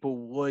jokes that people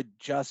would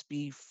just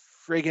be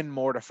friggin'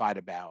 mortified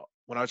about.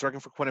 When I was working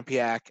for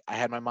Quinnipiac, I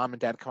had my mom and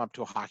dad come up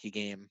to a hockey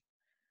game.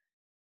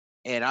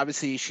 And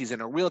obviously, she's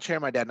in a wheelchair.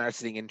 My dad and I are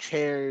sitting in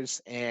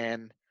chairs,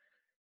 and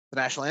the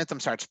national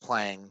anthem starts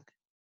playing.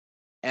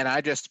 And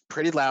I just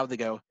pretty loudly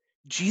go,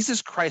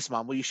 Jesus Christ,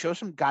 Mom, will you show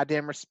some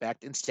goddamn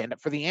respect and stand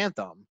up for the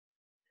anthem?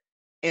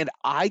 And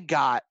I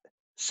got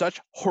such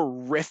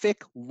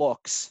horrific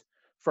looks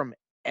from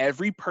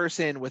every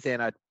person within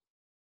a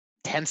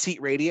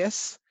 10-seat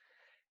radius.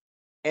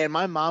 And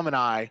my mom and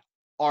I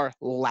are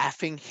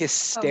laughing Oh my god.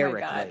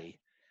 hysterically.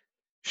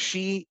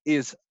 She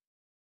is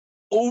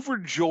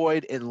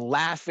overjoyed and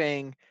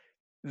laughing.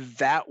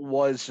 That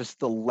was just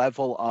the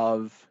level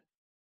of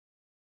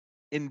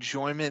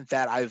enjoyment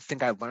that I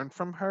think I learned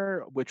from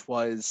her, which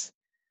was,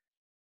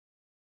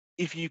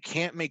 if you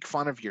can't make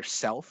fun of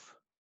yourself,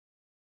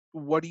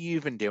 what are you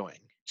even doing?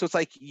 So it's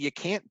like you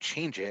can't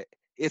change it.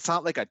 It's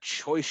not like a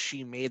choice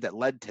she made that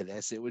led to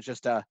this. It was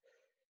just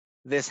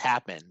this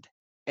happened.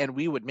 And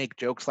we would make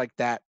jokes like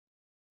that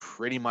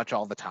pretty much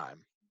all the time.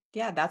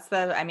 Yeah, that's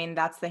the I mean,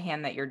 that's the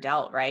hand that you're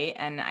dealt, right?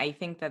 And I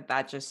think that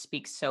that just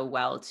speaks so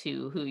well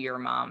to who your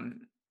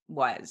mom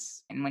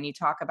was. And when you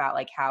talk about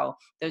like how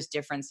those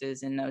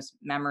differences and those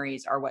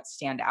memories are what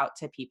stand out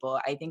to people,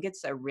 I think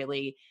it's a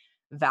really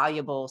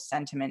valuable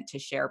sentiment to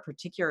share,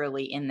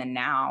 particularly in the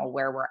now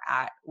where we're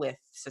at with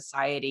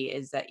society,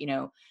 is that,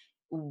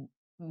 w-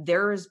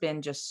 there has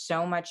been just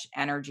so much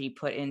energy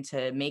put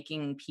into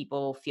making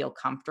people feel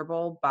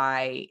comfortable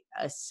by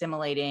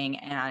assimilating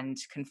and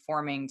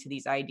conforming to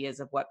these ideas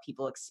of what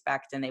people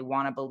expect and they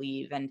want to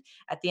believe. And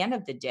at the end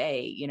of the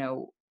day,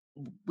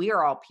 we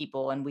are all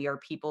people, and we are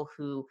people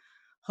who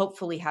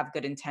hopefully have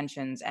good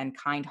intentions and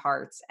kind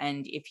hearts.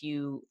 And if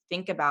you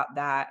think about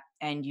that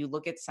and you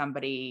look at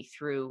somebody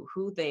through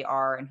who they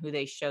are and who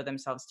they show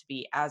themselves to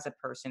be as a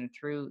person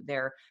through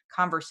their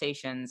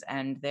conversations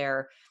and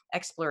their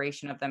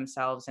exploration of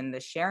themselves and the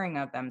sharing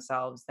of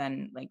themselves,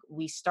 then like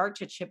we start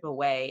to chip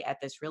away at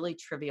this really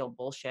trivial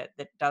bullshit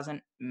that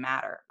doesn't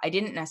matter. I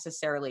didn't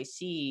necessarily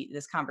see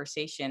this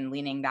conversation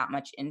leaning that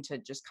much into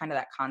just kind of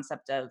that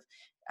concept of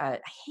I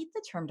hate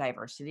the term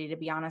diversity, to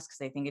be honest,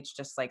 because I think it's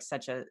just like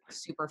such a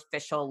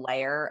superficial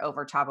layer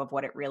over top of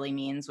what it really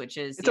means, which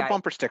is It's the a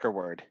bumper sticker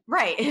word.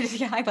 right.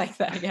 Yeah, I like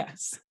that.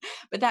 Yes.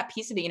 But that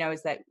piece of it,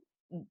 is that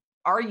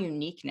our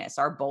uniqueness,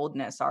 our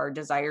boldness, our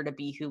desire to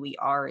be who we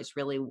are is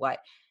really what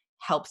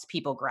helps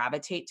people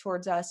gravitate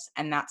towards us.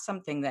 And that's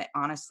something that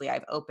honestly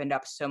I've opened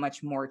up so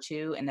much more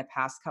to in the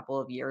past couple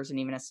of years, and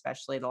even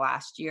especially the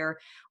last year,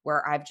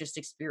 where I've just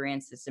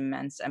experienced this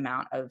immense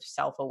amount of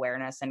self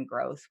awareness and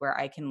growth where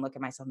I can look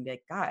at myself and be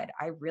like, God,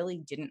 I really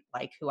didn't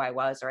like who I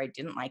was, or I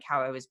didn't like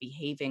how I was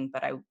behaving,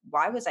 but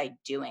why was I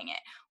doing it?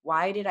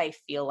 Why did I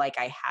feel like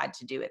I had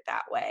to do it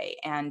that way?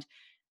 And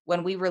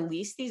when we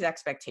release these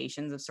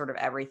expectations of sort of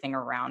everything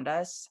around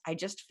us, I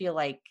just feel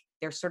like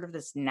there's sort of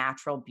this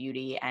natural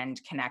beauty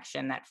and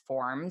connection that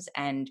forms.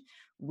 And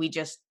we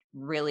just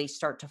really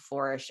start to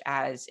flourish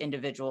as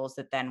individuals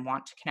that then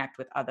want to connect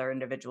with other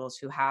individuals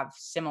who have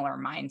similar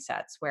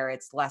mindsets, where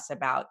it's less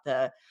about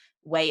the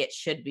way it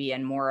should be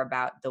and more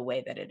about the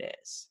way that it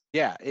is.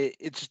 Yeah,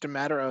 it's just a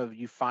matter of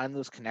you find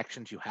those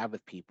connections you have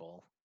with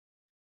people,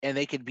 and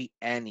they could be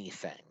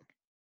anything.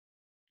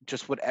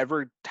 Just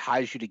whatever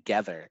ties you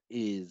together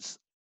is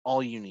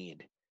all you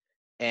need,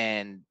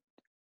 and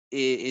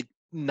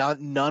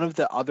none of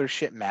the other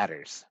shit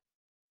matters.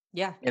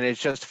 Yeah. And it's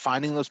just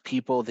finding those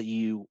people that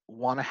you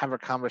want to have a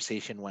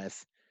conversation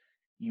with,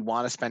 you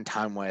want to spend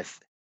time with,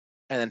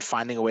 and then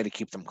finding a way to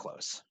keep them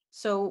close.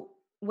 So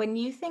when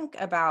you think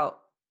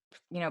about,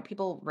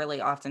 people really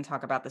often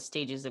talk about the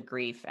stages of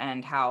grief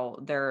and how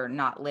they're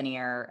not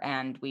linear,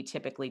 and we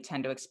typically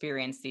tend to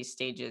experience these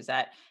stages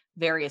at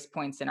various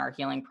points in our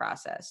healing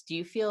process. Do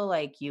you feel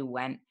like you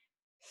went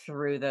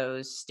through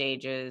those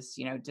stages,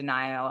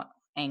 denial,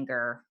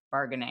 anger,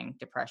 bargaining,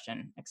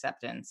 depression,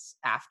 acceptance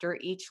after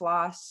each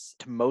loss?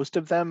 To most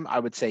of them, I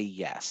would say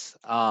yes.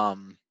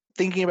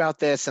 Thinking about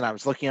this, and I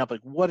was looking up like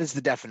what is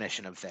the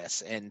definition of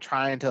this, and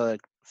trying to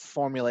like,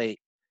 formulate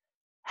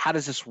how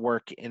does this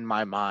work in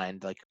my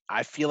mind. Like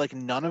I feel like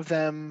none of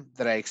them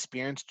that I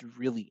experienced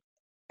really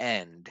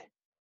end.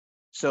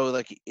 So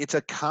like it's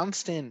a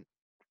constant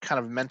kind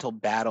of mental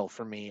battle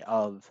for me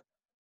of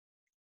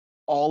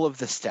all of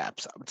the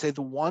steps. I would say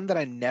the one that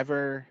I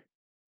never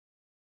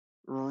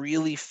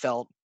really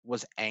felt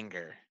was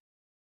anger.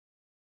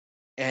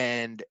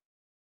 And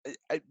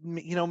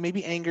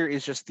maybe anger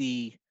is just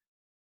the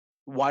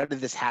why did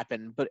this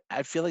happen? But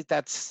I feel like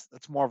that's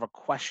more of a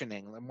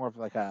questioning, more of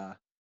like a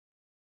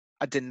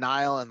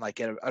denial and like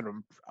an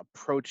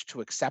approach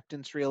to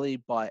acceptance, really.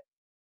 But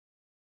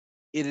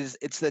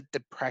it's the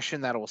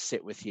depression that will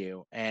sit with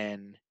you,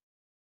 and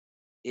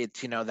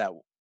it's that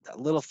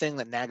little thing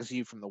that nags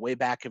you from the way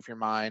back of your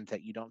mind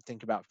that you don't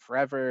think about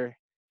forever,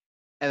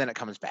 and then it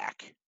comes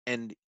back,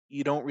 and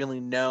you don't really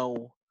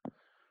know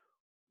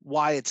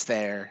why it's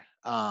there.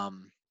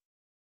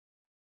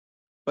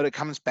 But it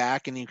comes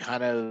back, and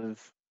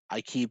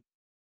I keep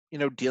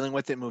dealing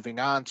with it, moving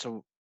on.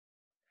 So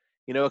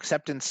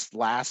acceptance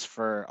lasts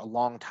for a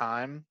long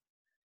time,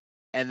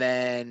 and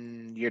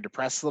then you're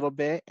depressed a little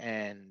bit.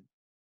 And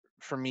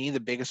for me, the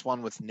biggest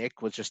one with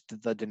Nick was just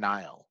the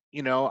denial.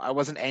 I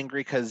wasn't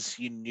angry because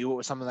you knew it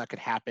was something that could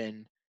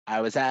happen.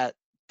 I was at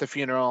the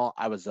funeral.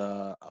 I was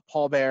a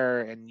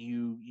pallbearer, and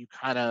you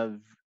kind of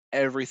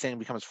everything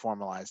becomes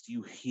formalized.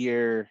 You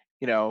hear,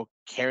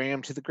 carrying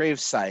him to the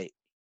gravesite,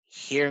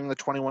 hearing the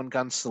 21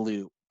 gun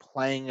salute,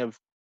 playing of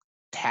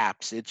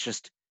taps. It's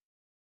just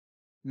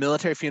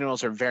military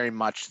funerals are very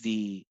much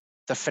the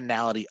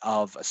finality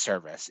of a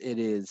service. It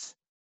is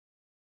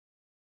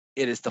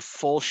the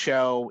full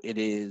show. It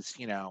is,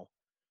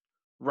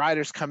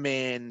 riders come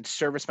in,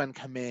 servicemen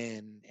come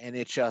in, and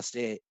it ties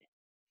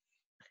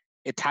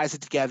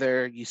it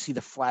together. You see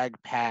the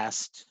flag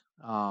passed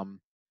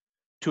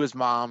to his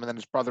mom, and then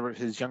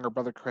his younger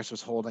brother Chris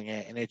was holding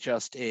it, and it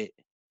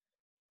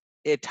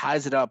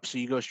ties it up. So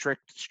you go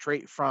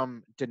straight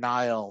from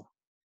denial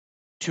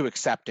to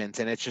acceptance,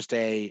 and it's just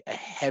a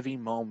heavy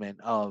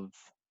moment of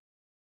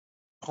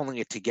pulling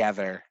it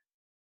together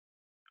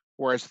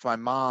Whereas with my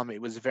mom, it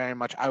was very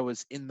much I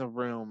was in the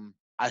room,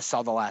 I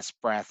saw the last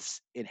breaths,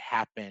 it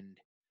happened.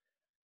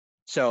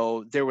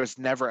 So there was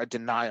never a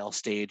denial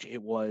stage.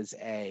 It was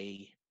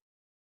a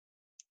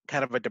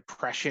kind of a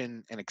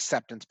depression and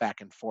acceptance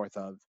back and forth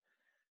of,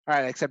 all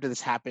right, I accepted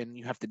this happened.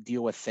 You have to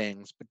deal with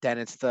things, but then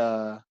it's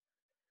the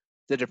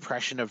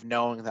depression of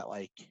knowing that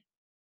like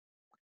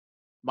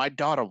my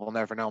daughter will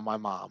never know my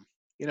mom,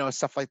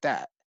 stuff like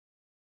that,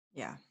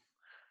 Yeah.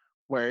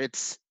 where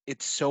it's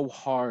so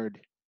hard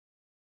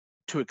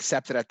to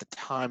accept it at the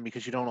time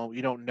because you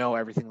don't know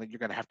everything that you're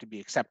going to have to be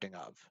accepting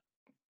of.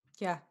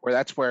 Yeah. Where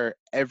that's where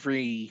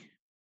every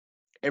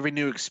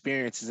new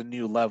experience is a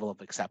new level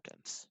of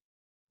acceptance.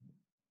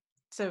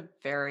 It's a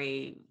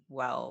very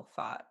well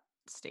thought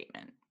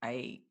statement.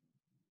 I'm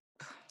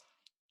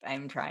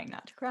trying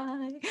not to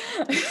cry.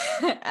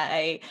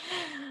 I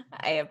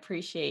I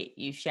appreciate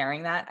you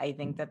sharing that. I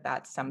think that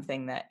that's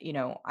something that,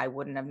 I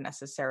wouldn't have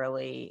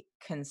necessarily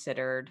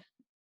considered,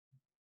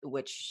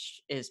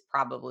 which is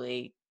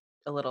probably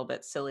a little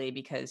bit silly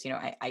because,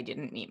 I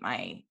didn't meet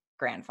my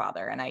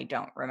grandfather and I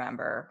don't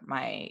remember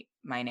my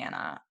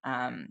nana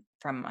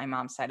from my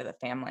mom's side of the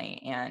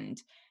family.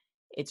 And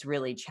it's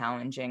really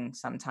challenging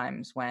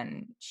sometimes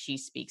when she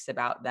speaks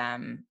about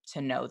them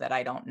to know that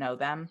I don't know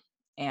them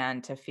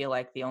and to feel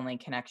like the only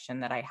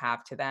connection that I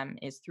have to them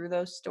is through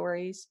those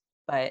stories.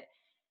 But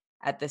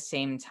at the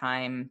same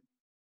time,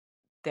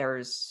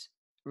 there's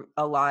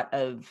a lot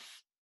of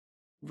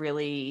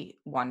really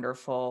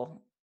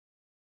wonderful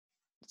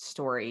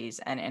stories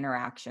and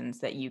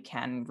interactions that you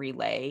can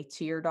relay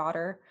to your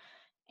daughter.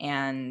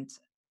 And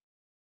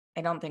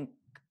I don't think,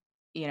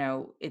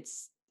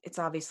 it's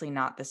obviously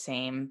not the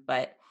same,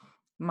 but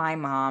my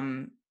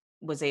mom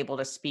was able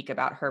to speak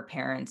about her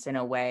parents in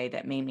a way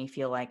that made me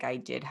feel like I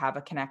did have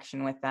a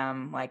connection with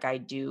them, like I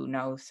do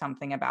know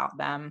something about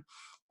them.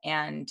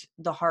 And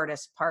the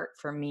hardest part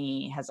for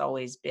me has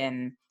always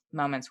been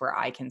moments where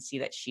I can see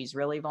that she's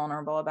really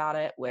vulnerable about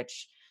it,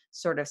 which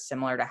sort of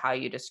similar to how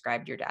you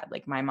described your dad.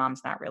 Like my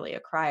mom's not really a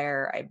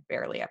crier. I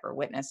barely ever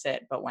witness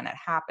it, but when it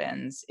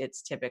happens,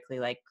 it's typically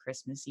like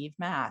Christmas Eve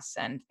mass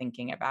and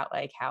thinking about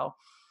like how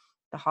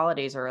the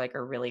holidays are like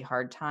a really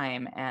hard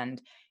time.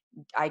 And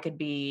I could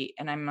be,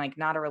 and I'm like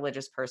not a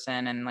religious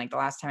person. And like the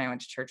last time I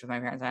went to church with my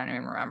parents, I don't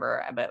even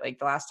remember, but like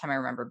the last time I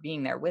remember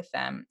being there with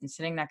them and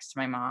sitting next to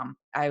my mom,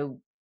 I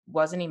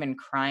wasn't even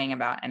crying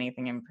about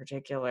anything in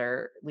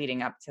particular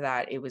leading up to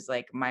that. It was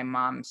like my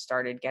mom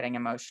started getting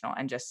emotional,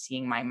 and just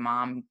seeing my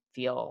mom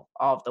feel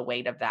all of the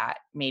weight of that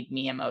made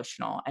me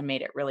emotional and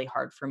made it really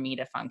hard for me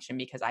to function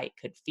because I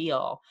could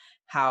feel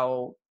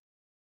how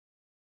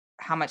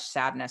much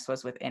sadness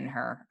was within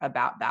her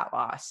about that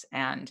loss,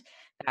 and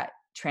that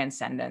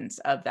transcendence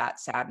of that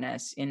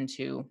sadness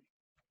into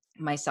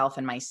myself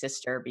and my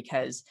sister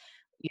because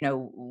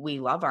we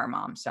love our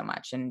mom so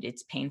much, and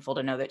it's painful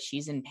to know that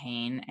she's in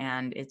pain,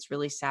 and it's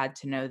really sad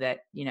to know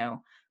that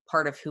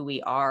part of who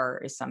we are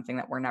is something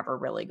that we're never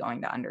really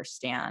going to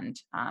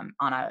understand on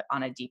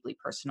a deeply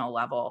personal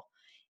level.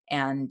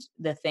 And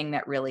the thing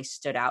that really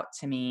stood out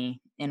to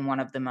me in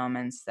one of the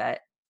moments that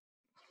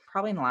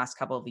probably in the last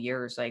couple of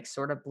years, like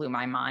sort of blew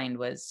my mind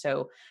was,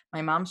 so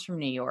my mom's from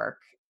New York,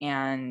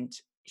 and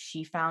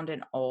she found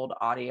an old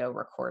audio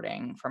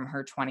recording from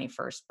her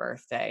 21st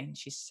birthday. And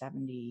she's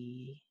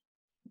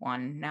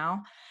 71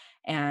 now.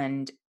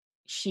 And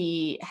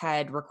she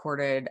had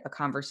recorded a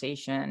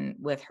conversation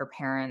with her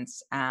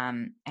parents.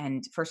 And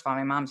first of all,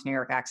 my mom's New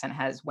York accent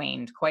has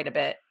waned quite a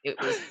bit. It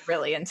was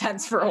really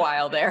intense for a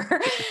while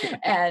there.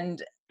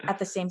 And at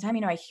the same time,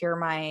 I hear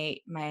my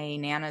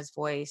nana's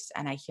voice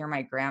and I hear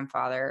my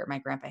grandpa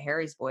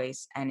Harry's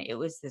voice, and it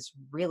was this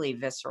really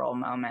visceral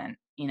moment.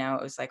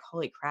 It was like,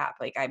 holy crap,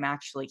 like I'm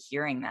actually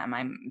hearing them.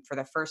 I'm for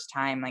the first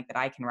time like that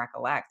I can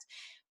recollect.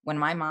 When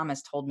my mom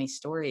has told me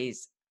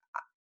stories,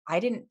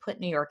 I didn't put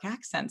New York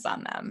accents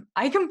on them.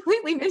 I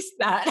completely missed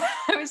that.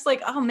 I was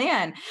like, oh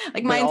man,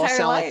 like my They all entire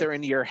sound like life. they're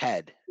in your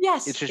head.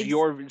 Yes, It's just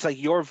it's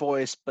like your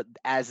voice, but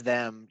as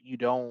them, you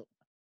don't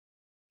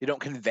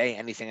convey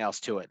anything else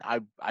to it.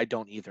 I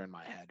don't either in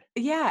my head.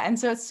 yeah, and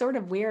so it's sort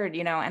of weird,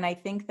 and I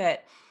think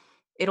that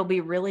it'll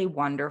be really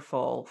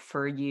wonderful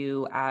for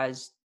you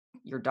as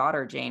your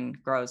daughter Jane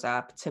grows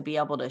up to be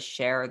able to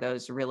share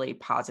those really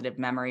positive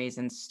memories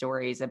and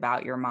stories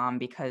about your mom,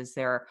 because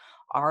there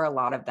are a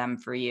lot of them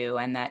for you,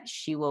 and that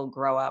she will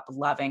grow up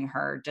loving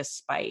her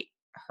despite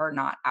her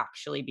not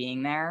actually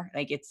being there.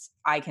 Like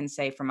I can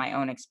say from my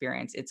own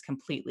experience, it's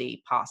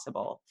completely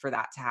possible for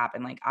that to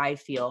happen. Like I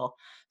feel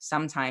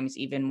sometimes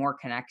even more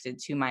connected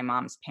to my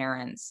mom's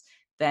parents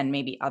than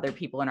maybe other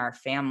people in our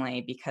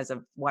family because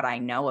of what I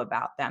know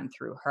about them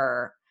through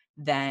her,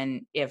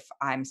 than if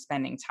I'm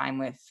spending time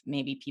with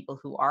maybe people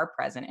who are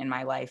present in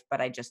my life, but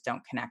I just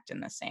don't connect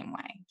in the same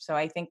way. So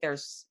I think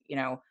there's,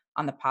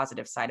 on the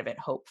positive side of it,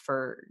 hope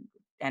for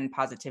and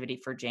positivity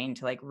for Jane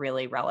to like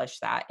really relish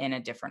that in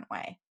a different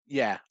way.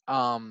 Yeah,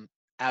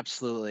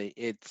 absolutely.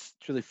 It's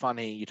really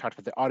funny. You talked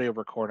about the audio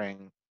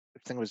recording. I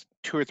think it was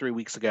 2 or 3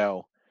 weeks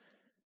ago.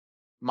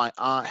 My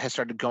aunt has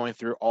started going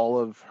through all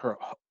of her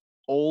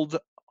old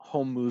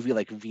home movie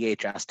like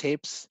VHS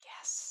tapes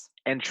Yes.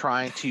 and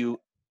trying to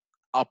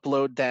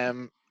upload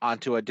them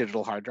onto a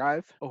digital hard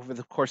drive. Over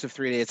the course of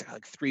 3 days, I got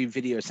like 3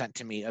 videos sent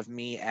to me of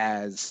me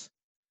as,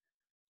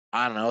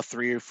 I don't know,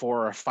 3 or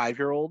 4 or 5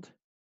 year old.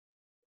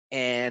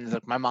 And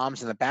my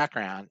mom's in the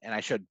background, and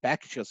I showed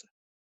Beck, and she goes,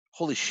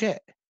 "Holy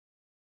shit,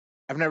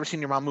 I've never seen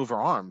your mom move her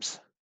arms."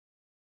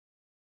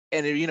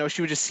 And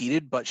she was just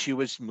seated, but she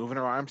was moving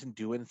her arms and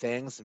doing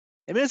things.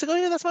 And I was like,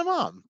 "Oh yeah, that's my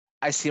mom."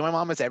 I see my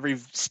mom as every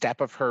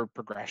step of her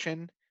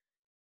progression,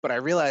 but I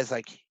realized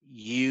like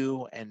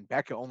you and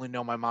Becca only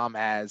know my mom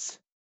as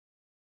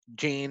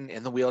Jane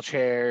in the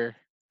wheelchair,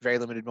 very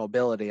limited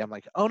mobility. I'm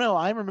like, oh no,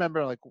 I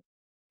remember like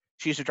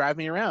she used to drive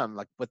me around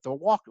like with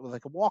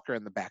like a walker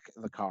in the back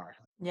of the car.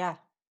 Yeah.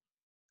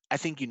 I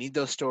think you need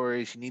those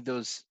stories. You need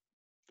those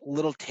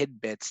little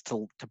tidbits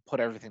to put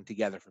everything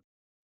together.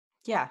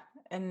 Yeah,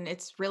 and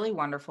it's really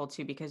wonderful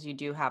too because you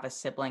do have a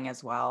sibling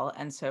as well,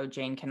 and so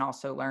Jane can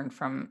also learn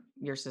from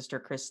your sister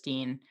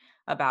Christine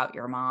about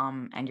your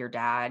mom and your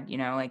dad,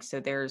 like so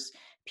there's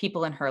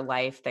people in her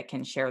life that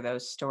can share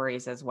those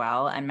stories as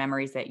well and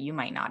memories that you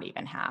might not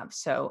even have.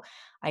 So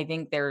I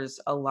think there's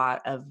a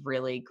lot of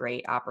really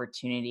great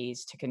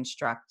opportunities to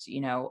construct,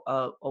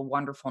 a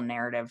wonderful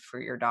narrative for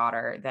your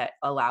daughter that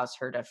allows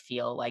her to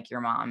feel like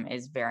your mom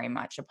is very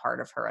much a part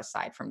of her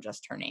aside from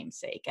just her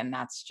namesake. And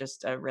that's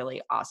just a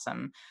really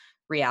awesome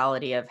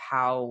reality of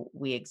how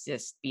we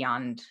exist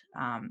beyond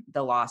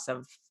the loss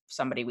of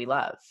somebody we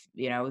love.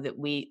 That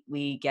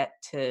we get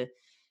to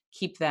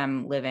keep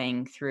them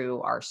living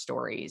through our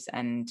stories.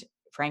 And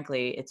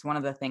frankly, it's one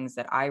of the things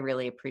that I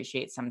really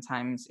appreciate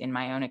sometimes in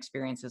my own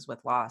experiences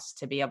with loss,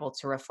 to be able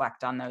to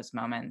reflect on those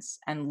moments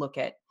and look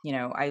at,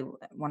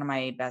 one of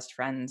my best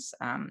friends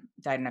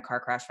died in a car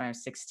crash when I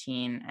was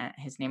 16.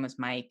 His name was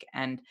Mike.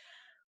 And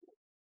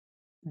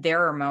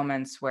there are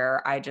moments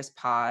where I just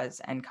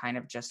pause and kind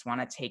of just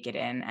want to take it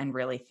in and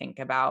really think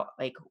about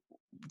like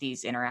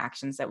these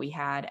interactions that we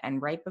had.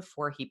 And right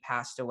before he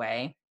passed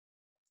away,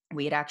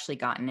 we had actually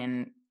gotten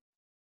in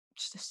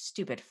just a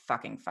stupid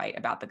fucking fight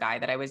about the guy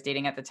that I was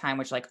dating at the time,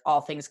 which, like,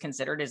 all things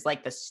considered is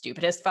like the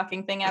stupidest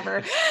fucking thing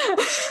ever.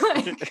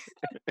 Like,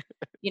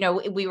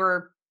 we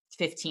were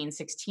 15,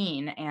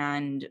 16,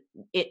 and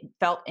it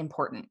felt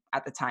important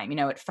at the time.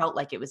 It felt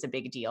like it was a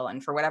big deal.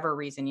 And for whatever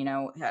reason,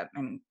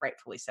 and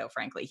rightfully so,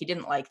 frankly, he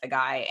didn't like the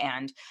guy.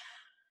 And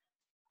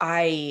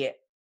I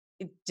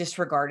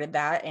disregarded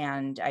that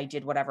and I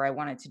did whatever I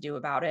wanted to do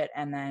about it.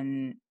 And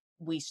then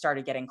we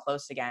started getting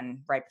close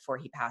again right before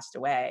he passed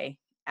away,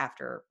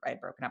 after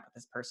I'd broken up with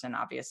this person,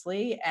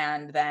 obviously.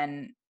 And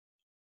then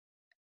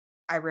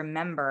I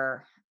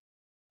remember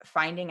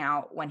finding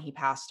out when he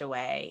passed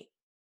away,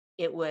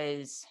 it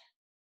was,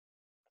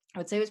 I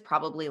would say it was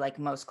probably like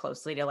most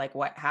closely to like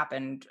what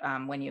happened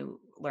when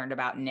you learned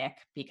about Nick,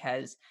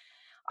 because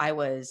I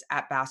was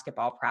at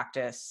basketball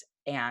practice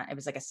and it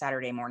was like a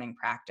Saturday morning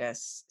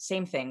practice.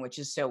 Same thing, which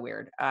is so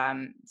weird.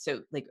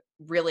 So like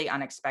really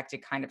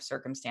unexpected kind of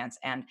circumstance.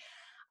 And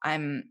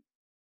I'm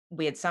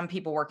we had some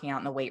people working out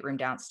in the weight room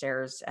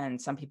downstairs and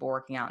some people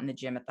working out in the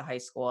gym at the high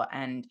school.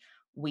 And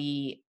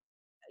we,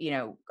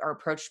 are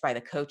approached by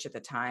the coach at the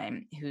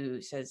time,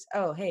 who says,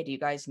 "Oh, hey, do you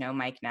guys know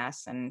Mike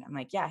Ness?" And I'm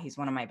like, "Yeah, he's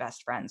one of my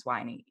best friends.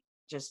 Why?" And he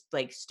just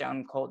like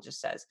stone cold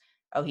just says,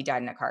 "Oh, he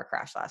died in a car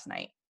crash last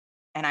night."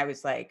 And I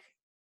was like,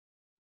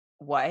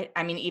 what?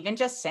 I mean, even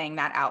just saying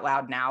that out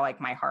loud now, like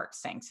my heart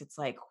sinks. It's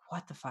like,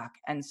 what the fuck?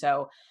 And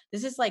so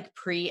this is like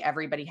pre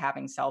everybody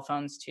having cell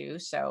phones too.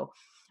 So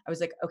I was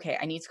like, okay,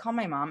 I need to call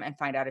my mom and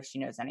find out if she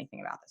knows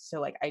anything about this.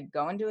 So like I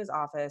go into his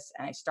office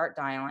and I start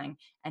dialing,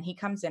 and he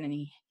comes in and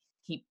he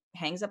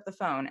hangs up the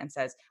phone and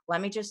says,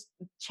 "Let me just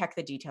check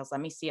the details.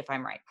 Let me see if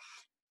I'm right."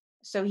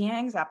 So he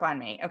hangs up on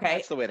me. Okay.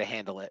 That's the way to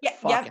handle it. Yeah,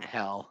 yeah. Fucking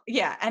hell.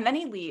 Yeah, and then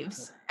he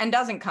leaves and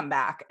doesn't come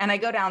back, and I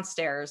go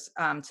downstairs,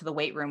 to the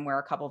weight room where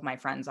a couple of my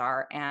friends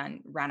are,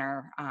 and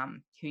Renner,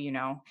 who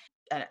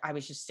I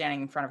was just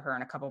standing in front of her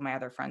and a couple of my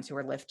other friends who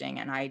were lifting,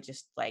 and I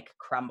just, like,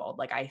 crumbled,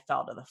 like, I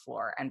fell to the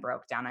floor and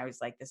broke down. I was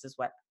like, "This is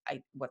what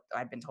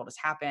I've been told has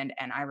happened,"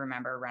 and I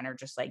remember Renner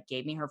just, like,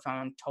 gave me her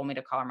phone, told me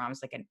to call her mom. It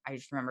was like and I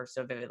just remember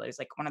so vividly. It was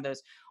like one of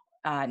those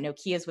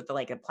Nokias with the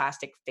like a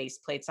plastic face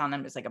plates on them.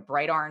 It was like a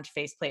bright orange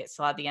face plate. It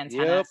still had the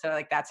antenna. Yep. So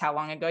like that's how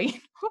long ago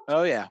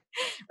Oh yeah.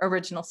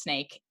 original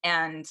Snake.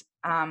 And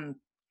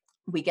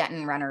we get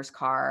in Renner's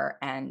car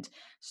and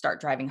start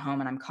driving home,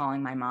 and I'm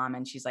calling my mom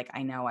and she's like,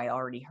 "I know, I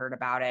already heard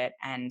about it."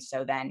 And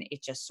so then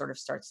it just sort of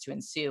starts to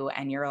ensue,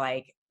 and you're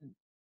like,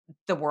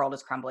 the world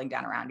is crumbling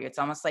down around you. It's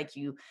almost like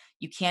you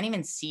can't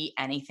even see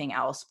anything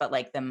else but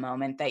like the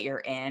moment that you're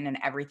in, and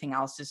everything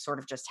else is sort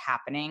of just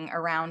happening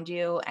around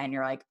you, and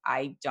you're like,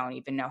 I don't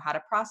even know how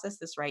to process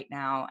this right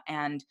now.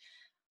 And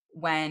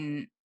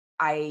when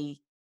I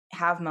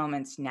have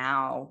moments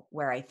now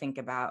where I think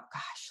about,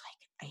 gosh, like,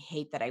 I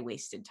hate that I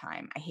wasted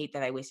time. I hate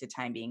that I wasted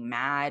time being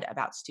mad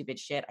about stupid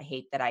shit. I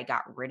hate that I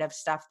got rid of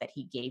stuff that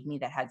he gave me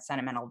that had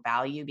sentimental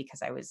value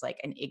because I was like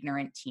an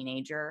ignorant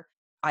teenager.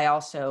 I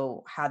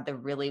also had the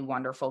really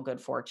wonderful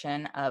good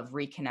fortune of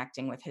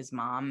reconnecting with his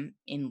mom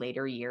in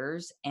later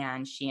years,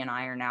 and she and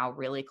I are now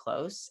really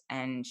close,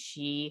 and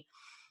she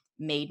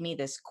made me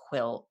this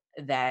quilt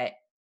that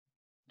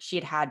she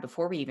had had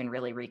before we even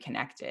really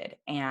reconnected,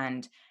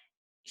 and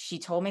she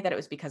told me that it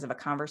was because of a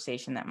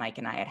conversation that Mike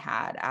and I had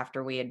had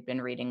after we had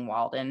been reading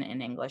Walden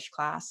in English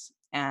class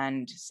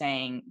and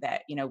saying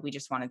that, we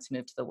just wanted to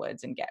move to the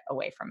woods and get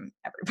away from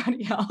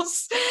everybody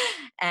else.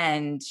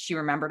 And she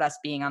remembered us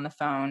being on the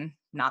phone,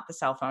 not the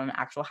cell phone,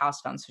 actual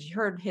house phone. So she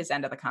heard his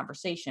end of the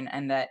conversation,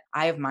 and that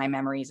I have my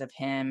memories of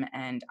him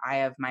and I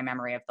have my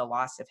memory of the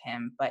loss of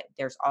him. But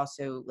there's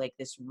also like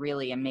this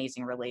really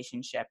amazing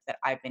relationship that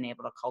I've been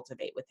able to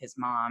cultivate with his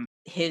mom.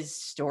 His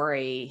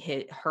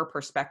story, her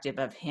perspective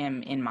of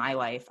him in my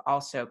life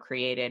also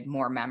created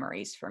more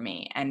memories for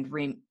me, and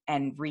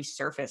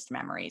resurfaced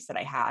memories that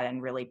I had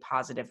and really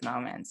positive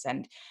moments.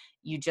 And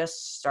you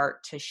just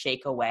start to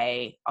shake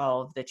away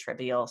all of the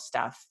trivial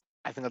stuff.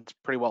 I think that's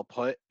pretty well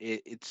put.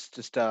 It's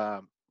just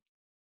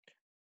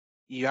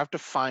you have to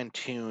fine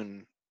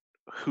tune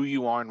who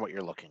you are and what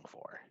you're looking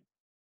for.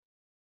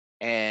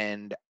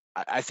 And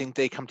I think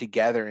they come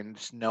together in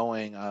just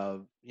knowing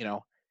of,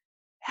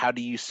 how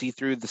do you see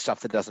through the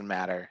stuff that doesn't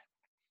matter?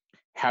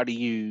 How do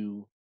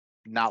you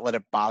not let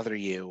it bother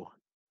you?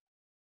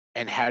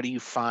 And how do you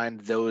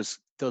find those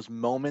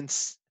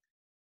moments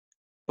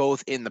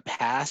both in the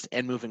past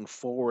and moving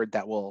forward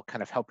that will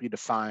kind of help you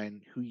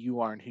define who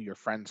you are and who your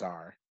friends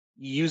are?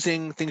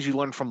 Using things you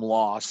learn from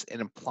loss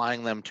and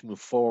applying them to move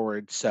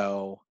forward.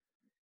 So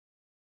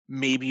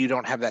maybe you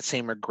don't have that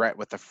same regret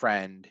with a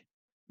friend.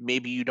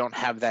 Maybe you don't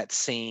have that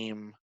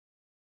same,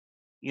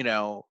 you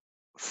know,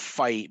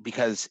 fight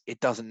because it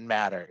doesn't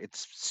matter.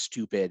 It's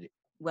stupid.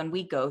 When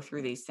we go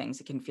through these things,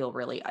 it can feel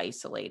really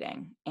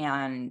isolating.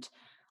 And,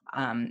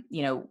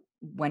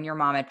 when your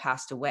mom had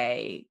passed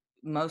away,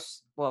 I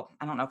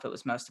don't know if it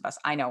was most of us.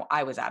 I know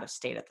I was out of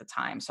state at the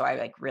time. So I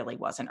like really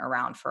wasn't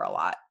around for a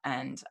lot.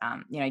 And,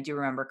 I do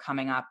remember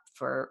coming up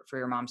for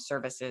your mom's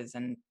services.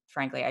 And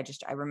frankly,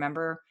 I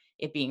remember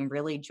it being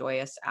really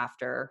joyous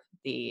after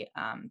the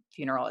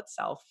funeral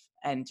itself,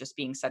 and just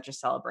being such a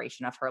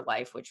celebration of her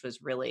life, which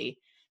was really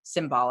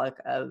symbolic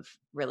of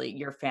really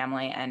your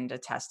family and a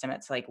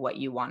testament to like what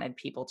you wanted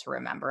people to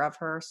remember of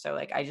her. So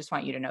like I just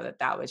want you to know that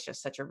that was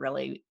just such a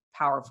really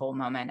powerful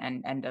moment,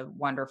 and a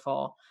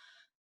wonderful,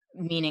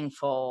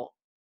 meaningful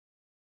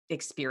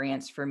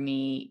experience for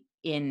me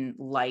in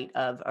light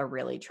of a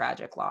really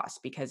tragic loss,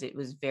 because it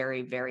was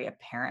very very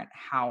apparent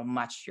how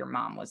much your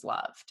mom was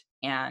loved.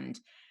 And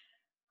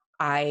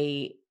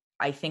I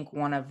I think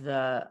one of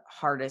the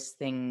hardest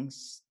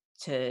things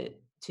to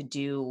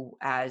do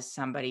as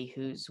somebody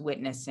who's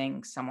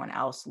witnessing someone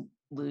else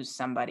lose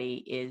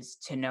somebody is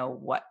to know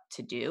what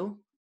to do.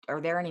 Are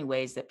there any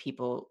ways that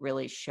people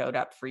really showed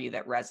up for you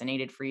that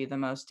resonated for you the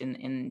most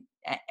in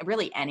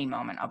really any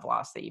moment of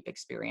loss that you've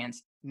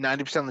experienced?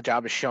 90% of the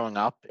job is showing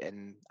up.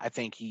 And I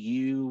think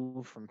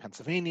you from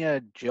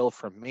Pennsylvania, Jill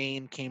from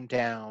Maine came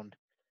down.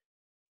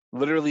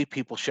 Literally,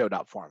 people showed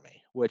up for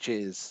me, which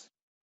is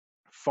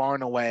far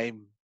and away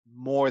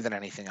more than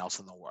anything else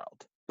in the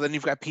world. But then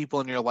you've got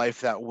people in your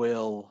life that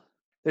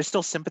they're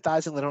still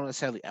sympathizing. They don't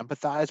necessarily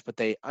empathize, but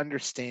they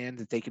understand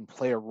that they can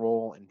play a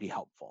role and be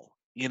helpful.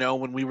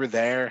 When we were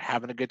there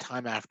having a good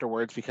time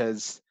afterwards,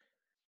 because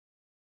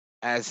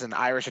as an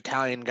Irish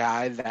Italian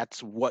guy,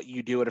 that's what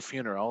you do at a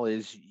funeral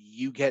is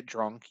you get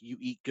drunk, you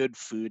eat good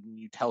food, and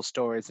you tell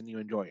stories and you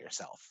enjoy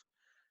yourself.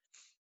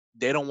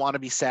 They don't want to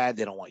be sad.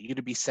 They don't want you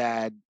to be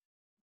sad.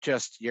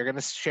 Just you're going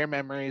to share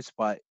memories,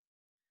 but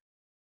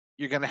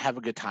you're going to have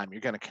a good time.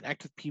 You're going to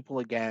connect with people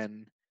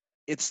again.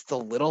 It's the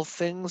little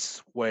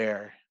things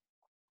where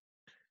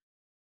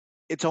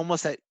it's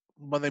almost that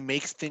when they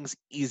make things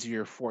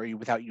easier for you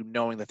without you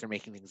knowing that they're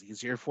making things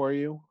easier for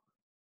you,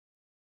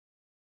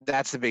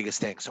 that's the biggest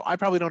thing. So I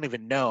probably don't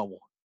even know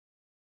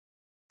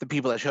the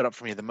people that showed up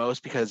for me the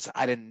most because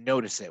I didn't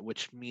notice it,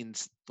 which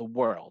means the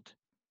world.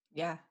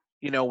 Yeah.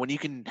 When you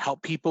can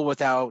help people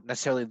without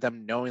necessarily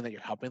them knowing that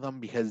you're helping them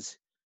because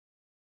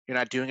you're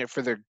not doing it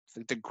for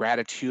the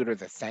gratitude or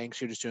the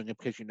thanks, you're just doing it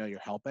because you know you're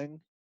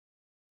helping.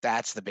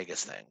 That's the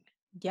biggest thing.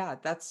 Yeah,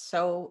 that's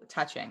so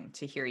touching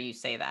to hear you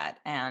say that.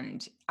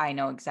 And I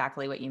know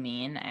exactly what you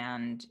mean.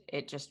 And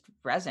it just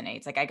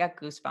resonates. Like I got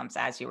goosebumps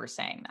as you were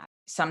saying that.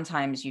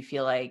 Sometimes you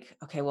feel like,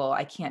 okay, well,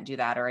 I can't do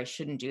that, or I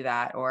shouldn't do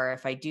that. Or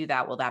if I do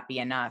that, will that be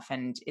enough?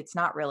 And it's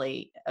not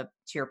really, to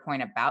your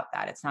point about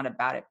that, it's not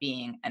about it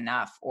being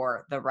enough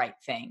or the right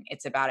thing.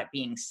 It's about it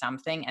being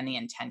something and the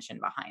intention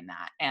behind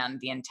that.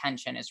 And the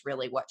intention is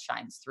really what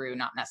shines through,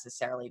 not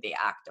necessarily the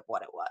act of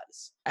what it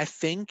was. I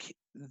think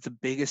the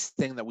biggest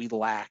thing that we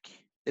lack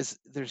is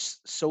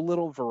there's so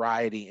little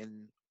variety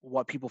in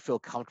what people feel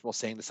comfortable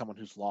saying to someone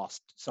who's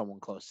lost someone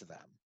close to them.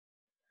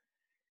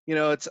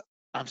 It's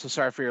I'm so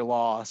sorry for your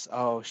loss.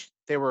 Oh,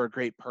 they were a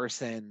great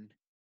person.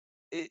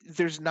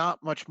 There's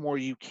not much more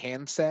you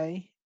can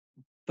say,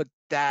 but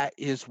that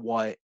is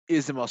what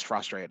is the most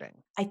frustrating.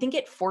 I think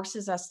it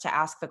forces us to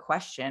ask the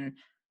question,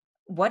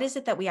 what is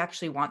it that we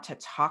actually want to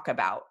talk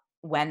about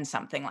when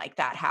something like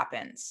that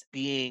happens.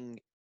 Being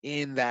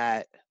in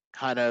that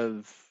kind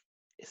of,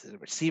 is it a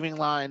receiving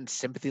line,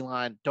 sympathy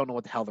line? Don't know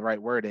what the hell the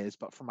right word is,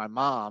 but for my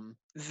mom,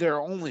 there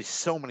are only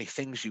so many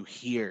things you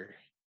hear,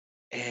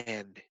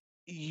 and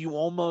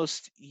you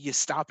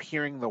stop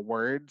hearing the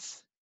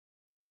words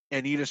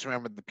and you just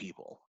remember the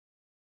people.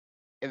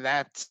 And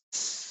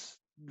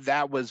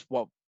that was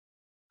what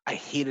I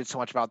hated so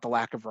much about the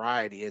lack of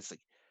variety. Is like,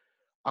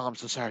 oh, I'm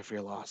so sorry for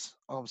your loss.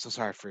 Oh, I'm so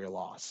sorry for your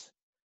loss.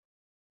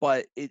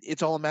 But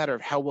it's all a matter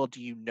of how well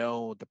do you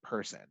know the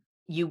person.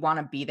 You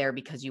wanna be there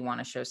because you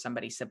wanna show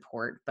somebody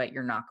support, but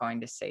you're not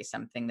going to say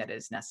something that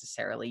is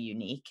necessarily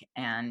unique,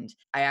 and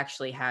I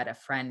actually had a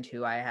friend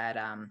who I had,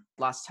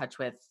 lost touch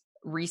with,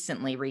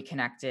 recently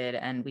reconnected,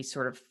 and we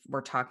sort of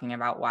were talking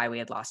about why we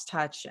had lost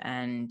touch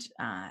and,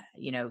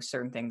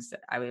 certain things that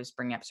I was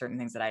bringing up certain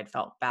things that I had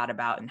felt bad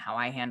about and how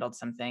I handled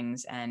some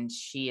things, and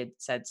she had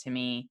said to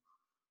me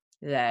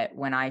that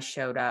when I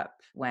showed up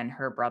when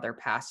her brother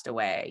passed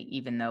away,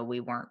 even though we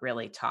weren't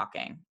really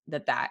talking,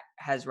 that that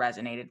has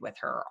resonated with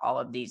her all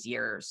of these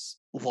years.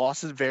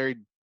 Loss is very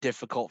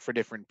difficult for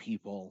different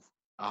people.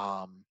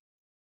 Um,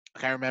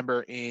 like I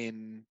remember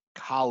in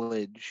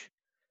college,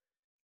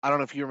 I don't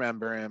know if you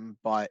remember him,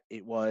 but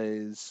it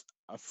was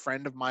a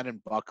friend of mine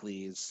in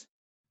Buckley's,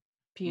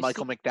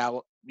 Michael Busey?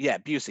 McDowell. Yeah,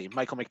 Busey,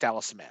 Michael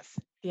McDowell Smith,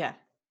 Yeah.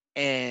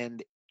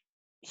 and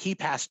he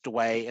passed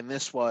away. And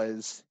this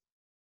was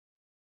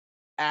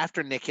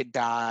after Nick had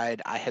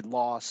died. I had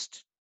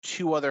lost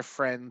two other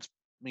friends,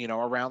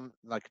 around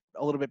like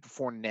a little bit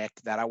before Nick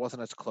that I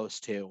wasn't as close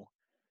to.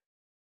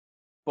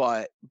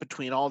 But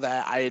between all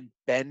that, I had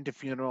been to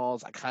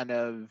funerals.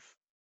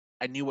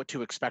 I knew what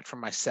to expect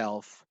from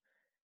myself.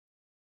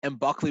 And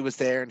Buckley was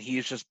there and he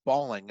was just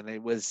bawling, and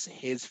it was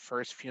his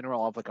first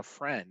funeral of like a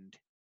friend.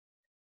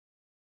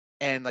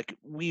 And like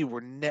we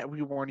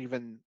weren't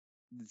even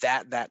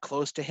that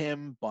close to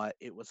him, but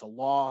it was a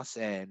loss.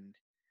 And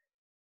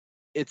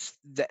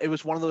it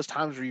was one of those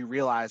times where you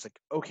realize, like,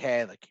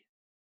 okay, like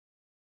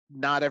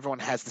not everyone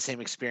has the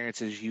same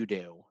experience as you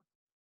do,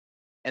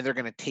 and they're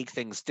going to take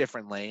things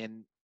differently,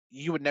 and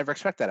you would never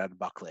expect that out of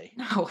Buckley.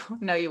 No,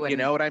 no, you You wouldn't.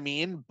 know what I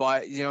mean?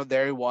 But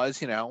there he was,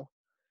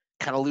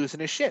 kind of losing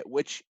his shit,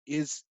 which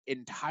is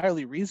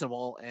entirely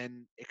reasonable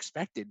and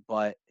expected.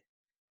 But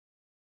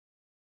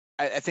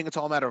I think it's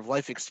all a matter of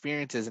life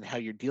experiences and how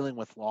you're dealing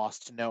with loss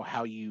to know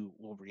how you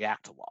will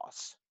react to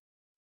loss.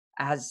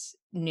 As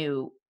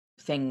new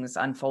things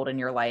unfold in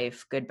your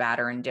life, good, bad,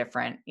 or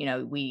indifferent,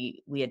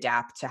 we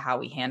adapt to how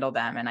we handle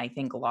them. And I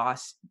think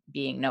loss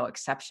being no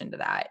exception to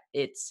that.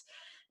 It's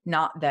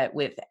not that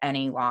with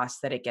any loss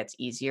that it gets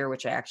easier,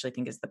 which I actually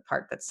think is the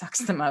part that sucks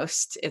the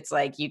most. It's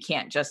like you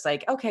can't just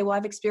like, okay, well,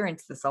 I've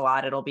experienced this a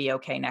lot. It'll be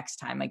okay next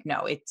time. Like,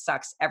 no, it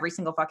sucks every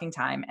single fucking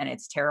time and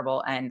it's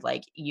terrible. And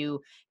like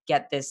you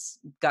get this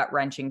gut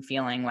wrenching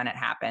feeling when it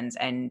happens.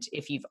 And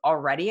if you've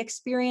already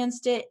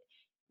experienced it,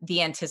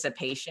 the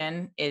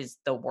anticipation is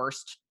the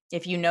worst.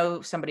 If you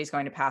know somebody's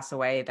going to pass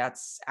away,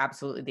 that's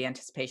absolutely the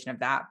anticipation of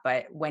that.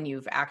 But when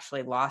you've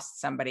actually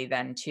lost somebody,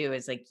 then too,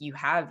 is like you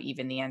have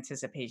even the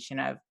anticipation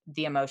of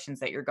the emotions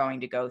that you're going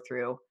to go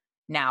through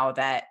now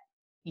that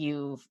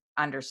you've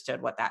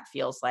understood what that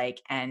feels like.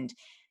 And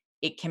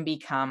it can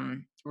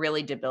become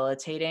really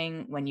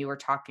debilitating when you were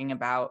talking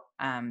about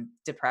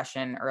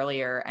depression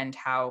earlier and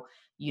how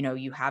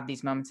you have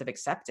these moments of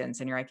acceptance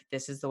and you're like,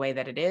 this is the way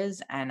that it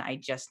is and I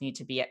just need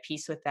to be at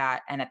peace with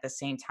that. And at the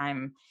same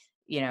time,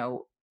 you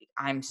know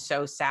I'm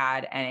so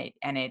sad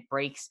and it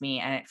breaks me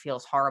and it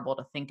feels horrible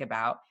to think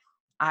about.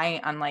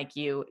 I, unlike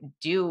you,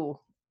 do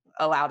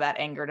allow that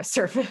anger to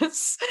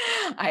surface.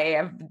 I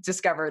have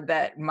discovered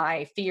that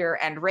my fear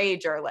and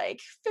rage are like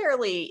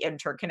fairly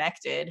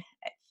interconnected.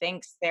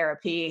 Thanks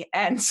therapy.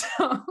 And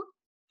so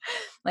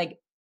like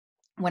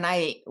when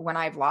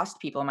I've lost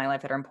people in my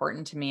life that are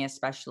important to me,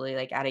 especially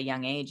like at a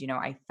young age,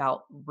 I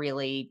felt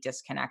really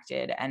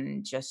disconnected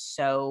and just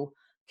so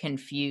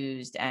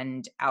confused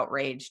and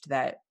outraged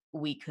that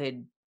we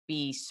could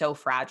be so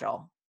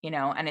fragile,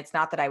 and it's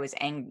not that I was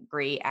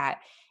angry at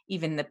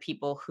even the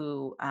people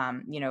who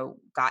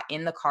got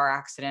in the car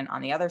accident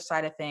on the other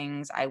side of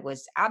things. I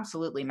was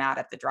absolutely mad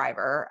at the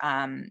driver.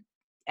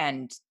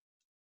 And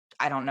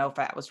I don't know if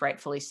that was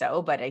rightfully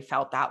so, but I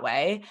felt that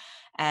way.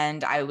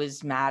 And I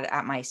was mad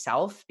at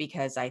myself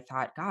because I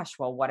thought, gosh,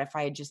 well, what if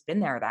I had just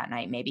been there that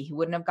night? Maybe he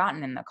wouldn't have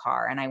gotten in the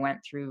car. And I went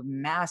through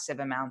massive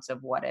amounts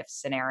of what if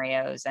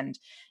scenarios. And,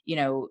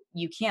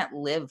 you can't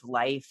live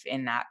life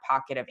in that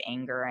pocket of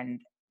anger.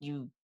 And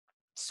you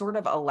sort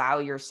of allow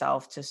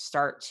yourself to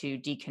start to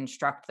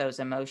deconstruct those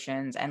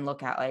emotions and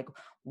look at like,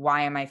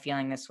 why am I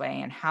feeling this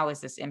way and how is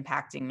this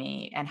impacting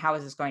me and how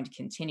is this going to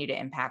continue to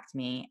impact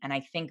me? And I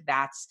think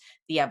that's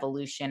the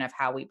evolution of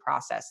how we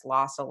process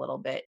loss a little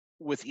bit.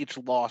 With each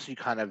loss, you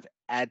kind of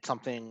add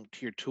something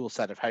to your tool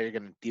set of how you're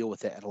going to deal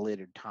with it at a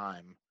later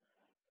time.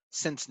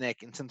 Since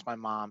Nick and since my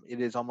mom,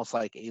 it is almost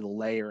like a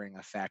layering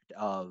effect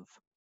of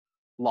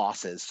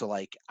losses. So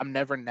like I'm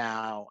never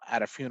now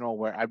at a funeral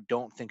where I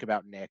don't think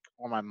about Nick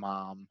or my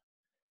mom.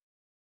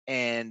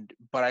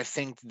 But I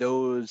think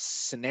those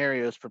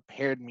scenarios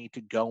prepared me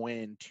to go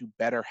in to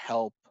better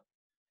help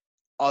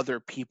other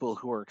people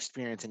who are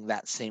experiencing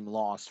that same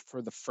loss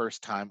for the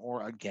first time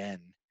or again.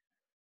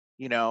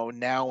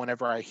 Now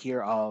whenever I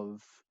hear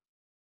of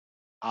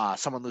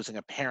someone losing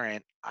a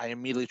parent, I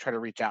immediately try to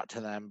reach out to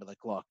them, but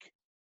like, look,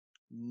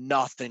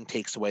 nothing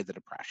takes away the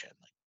depression.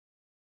 Like,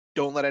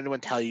 don't let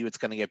anyone tell you it's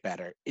going to get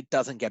better. It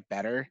doesn't get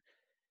better.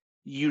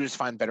 You just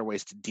find better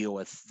ways to deal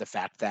with the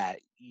fact that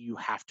you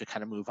have to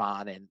kind of move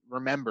on and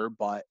remember,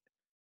 but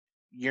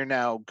you're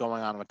now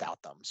going on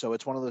without them. So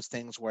it's one of those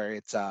things where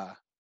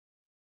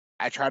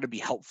I try to be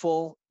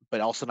helpful,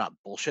 but also not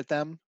bullshit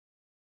them.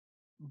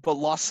 But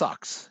loss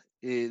sucks.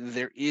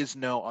 There is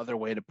no other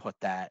way to put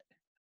that.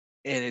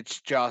 And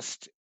it's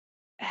just,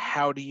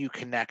 how do you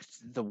connect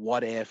the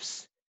what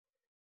ifs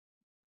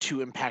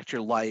to impact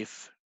your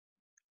life,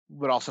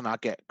 but also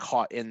not get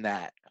caught in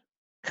that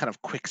kind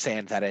of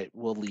quicksand that it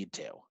will lead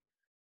to?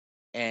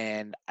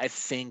 And I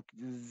think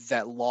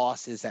that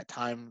loss is that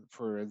time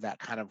for that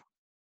kind of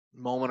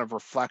moment of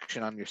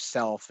reflection on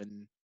yourself.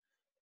 And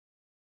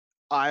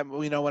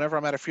whenever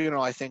I'm at a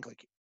funeral, I think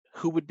like,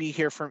 who would be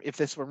here for if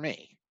this were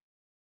me?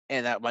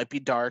 And that might be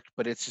dark,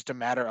 but it's just a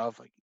matter of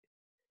like,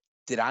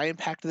 did I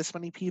impact this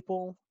many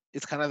people?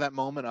 It's kind of that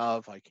moment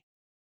of like,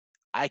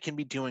 I can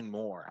be doing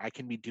more. I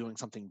can be doing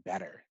something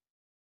better.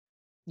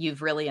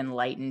 You've really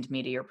enlightened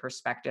me to your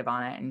perspective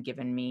on it and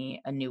given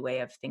me a new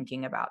way of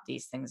thinking about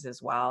these things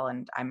as well.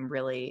 And I'm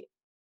really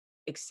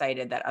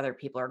excited that other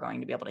people are going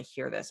to be able to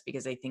hear this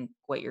because I think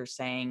what you're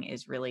saying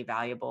is really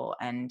valuable.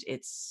 And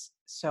it's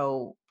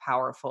so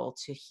powerful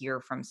to hear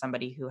from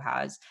somebody who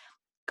has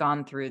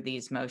gone through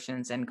these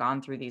motions and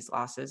gone through these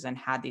losses and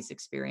had these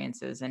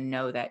experiences and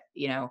know that,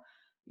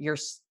 you're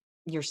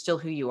you're still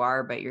who you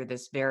are, but you're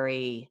this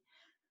very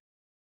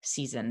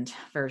seasoned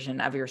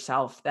version of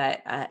yourself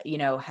that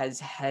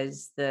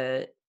has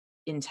the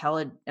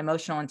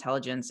emotional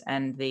intelligence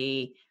and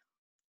the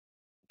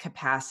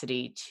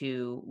capacity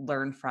to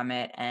learn from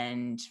it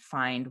and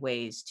find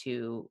ways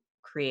to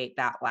create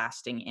that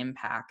lasting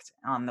impact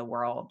on the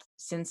world.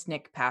 Since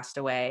Nick passed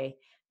away,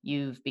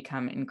 you've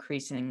become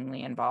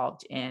increasingly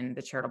involved in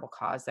the charitable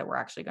cause that we're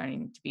actually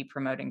going to be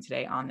promoting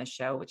today on the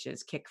show, which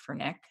is Kick for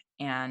Nick.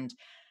 And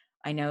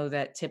I know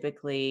that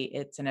typically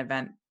it's an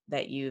event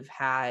that you've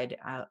had,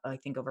 I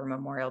think, over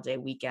Memorial Day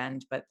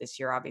weekend, but this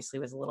year obviously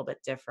was a little bit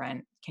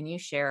different. Can you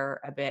share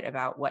a bit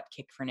about what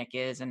Kick for Nick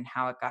is and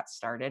how it got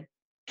started?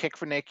 Kick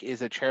for Nick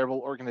is a charitable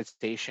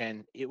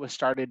organization. It was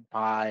started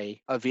by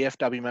a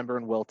VFW member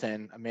in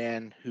Wilton, a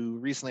man who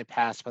recently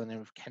passed by the name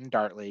of Ken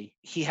Dartley.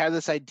 He had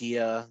this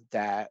idea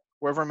that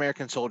wherever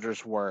American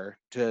soldiers were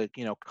to,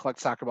 collect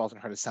soccer balls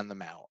and how to send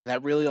them out.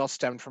 That really all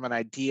stemmed from an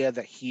idea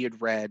that he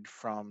had read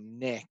from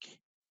Nick.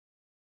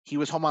 He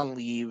was home on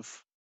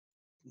leave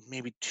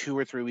maybe 2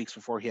 or 3 weeks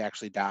before he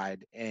actually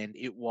died. And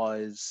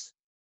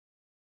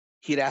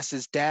he'd asked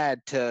his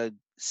dad to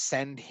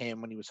send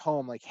him when he was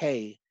home, like,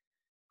 hey,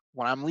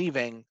 when I'm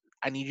leaving,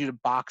 I need you to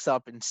box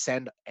up and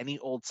send any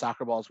old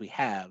soccer balls we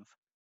have.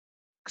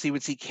 Because he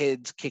would see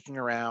kids kicking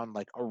around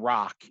like a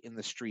rock in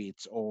the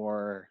streets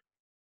or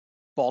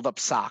balled up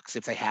socks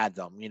if they had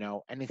them,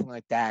 anything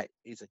like that.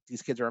 He's like,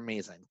 these kids are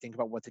amazing. Think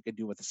about what they could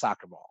do with a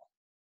soccer ball.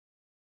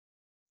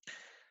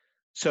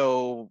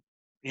 So,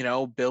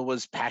 Bill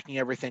was packing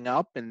everything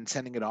up and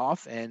sending it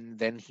off. And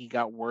then he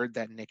got word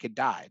that Nick had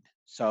died.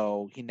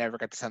 So he never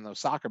got to send those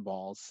soccer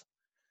balls.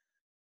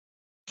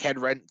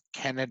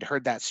 Ken had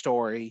heard that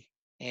story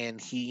and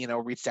he,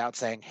 reached out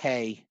saying,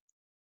 hey,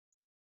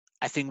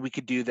 I think we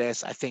could do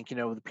this. I think,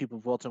 the people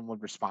of Wilton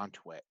would respond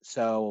to it.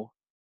 So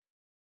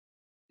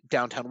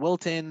downtown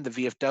Wilton, the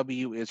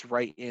VFW is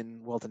right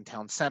in Wilton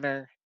Town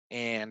Center.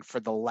 And for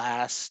the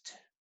last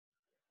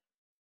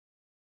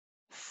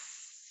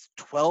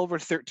 12 or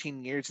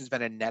 13 years has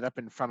been a net up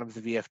in front of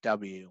the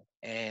VFW.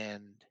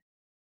 And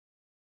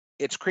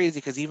it's crazy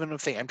because even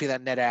if they empty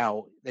that net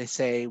out, they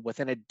say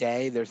within a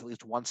day, there's at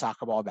least one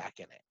soccer ball back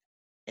in it.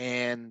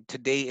 And to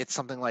date, it's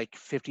something like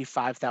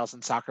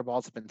 55,000 soccer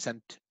balls have been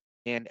sent,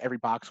 and every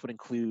box would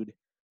include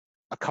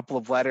a couple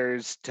of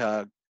letters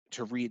to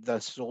read the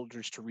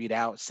soldiers to read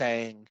out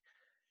saying,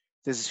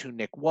 this is who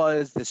Nick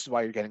was, this is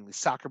why you're getting these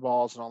soccer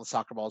balls, and all the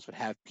soccer balls would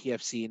have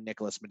PFC and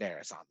Nicholas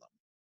Medeiros on them.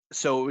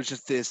 So it was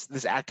just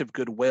this act of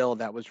goodwill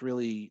that was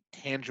really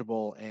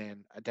tangible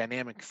and a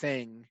dynamic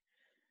thing,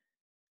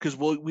 because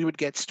we would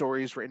get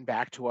stories written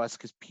back to us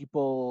because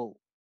people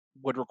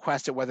would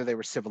request it, whether they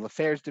were civil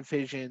affairs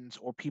divisions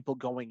or people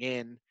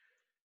going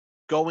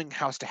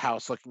house to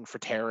house looking for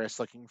terrorists,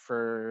 looking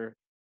for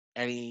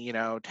any,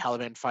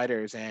 Taliban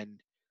fighters. And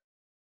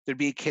there'd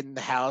be a kid in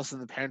the house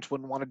and the parents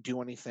wouldn't want to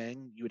do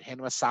anything. You would hand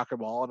them a soccer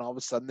ball and all of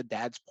a sudden the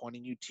dad's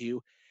pointing you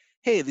to,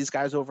 hey, these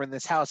guys over in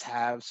this house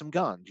have some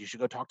guns. You should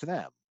go talk to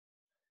them.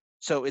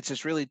 So it's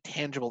this really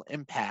tangible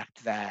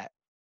impact that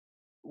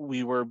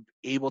we were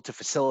able to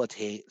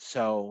facilitate.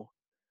 So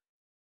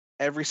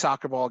every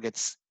soccer ball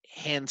gets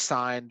hand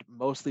signed,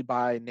 mostly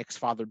by Nick's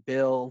father,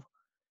 Bill.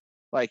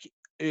 Like,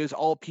 it was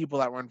all people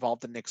that were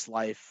involved in Nick's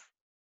life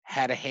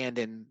had a hand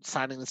in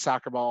signing the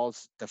soccer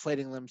balls,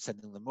 deflating them,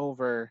 sending them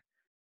over,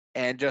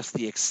 and just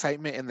the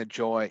excitement and the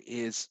joy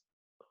is,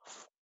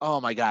 oh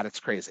my God, it's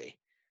crazy.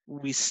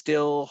 We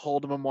still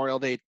hold a Memorial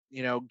Day,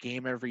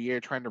 game every year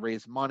trying to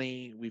raise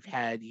money. We've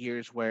had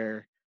years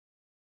where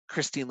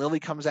Christine Lilly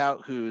comes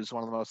out, who's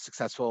one of the most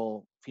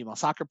successful female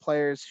soccer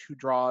players, who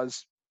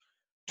draws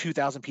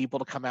 2,000 people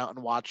to come out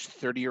and watch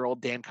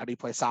 30-year-old Dan Cuddy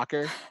play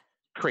soccer.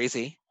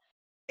 Crazy.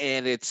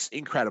 And it's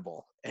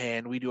incredible.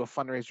 And we do a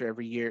fundraiser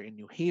every year in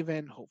New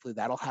Haven. Hopefully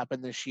that'll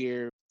happen this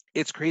year.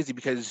 It's crazy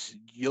because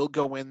you'll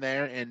go in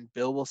there and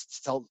Bill will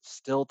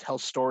still tell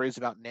stories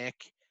about Nick,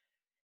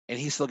 and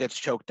he still gets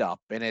choked up.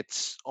 And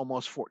it's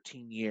almost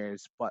 14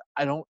 years, but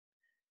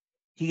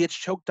he gets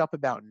choked up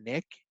about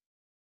Nick,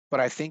 but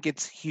I think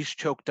he's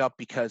choked up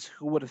because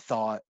who would have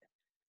thought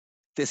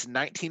this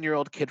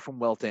 19-year-old kid from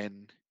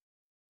Wilton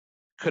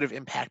could have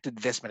impacted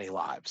this many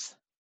lives?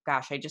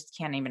 Gosh, I just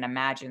can't even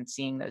imagine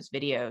seeing those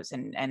videos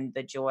and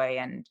the joy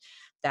and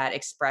that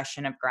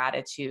expression of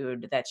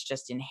gratitude that's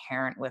just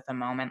inherent with a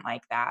moment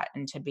like that.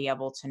 And to be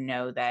able to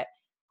know that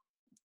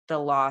the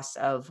loss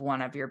of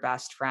one of your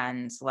best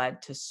friends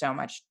led to so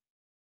much,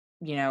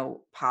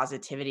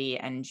 positivity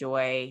and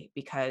joy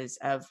because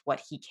of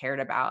what he cared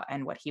about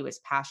and what he was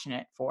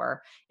passionate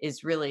for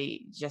is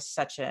really just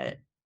such a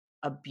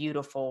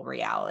beautiful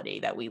reality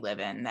that we live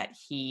in, that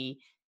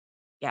he,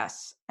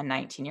 yes, a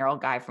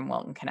 19-year-old guy from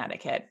Wilton,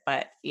 Connecticut,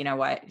 but you know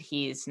what?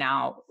 He's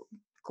now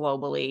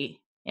globally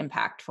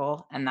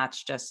impactful, and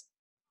that's just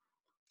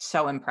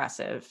so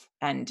impressive,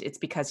 and it's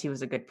because he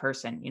was a good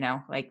person,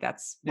 like,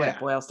 that's what it Yeah.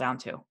 boils down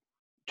to.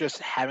 Just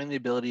having the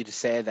ability to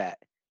say that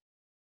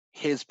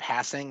his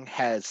passing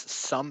has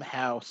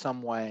somehow,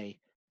 some way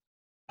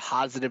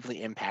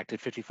positively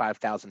impacted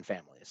 55,000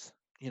 families.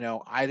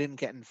 I didn't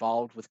get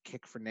involved with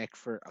Kick for Nick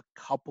for a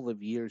couple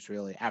of years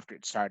really after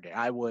it started.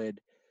 I would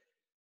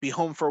be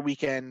home for a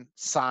weekend,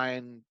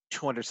 sign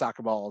 200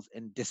 soccer balls,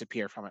 and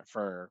disappear from it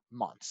for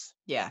months.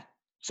 Yeah.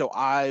 So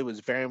I was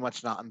very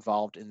much not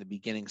involved in the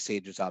beginning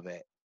stages of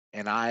it.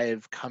 And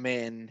I've come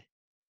in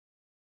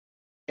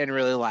and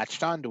really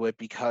latched onto it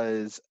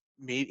because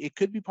maybe it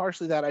could be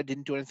partially that I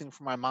didn't do anything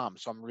for my mom.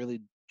 So I'm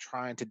really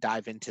trying to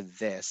dive into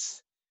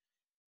this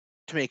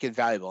to make it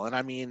valuable. And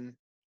I mean,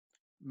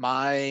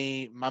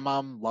 my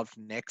mom loved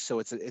Nick, so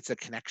it's a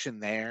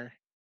connection there.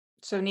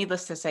 So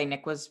needless to say,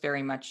 Nick was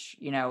very much,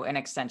 an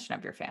extension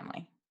of your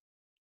family.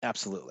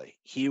 Absolutely.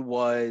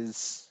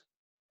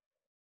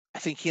 I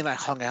think he and I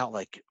hung out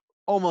like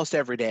almost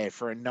every day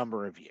for a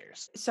number of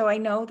years. So I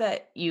know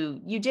that you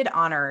did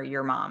honor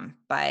your mom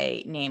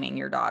by naming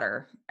your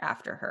daughter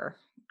after her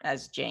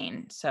as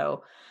Jane.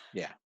 So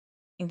Yeah.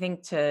 I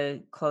think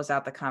to close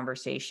out the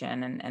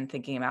conversation and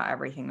thinking about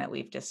everything that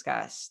we've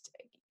discussed,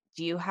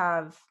 do you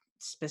have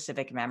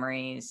specific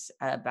memories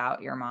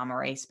about your mom,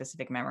 or a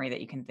specific memory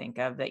that you can think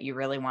of that you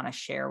really want to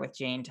share with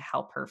Jane to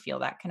help her feel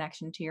that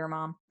connection to your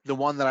mom? The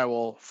one that I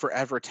will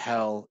forever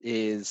tell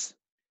is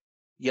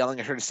yelling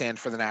at her to stand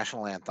for the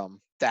national anthem.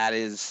 That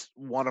is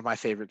one of my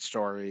favorite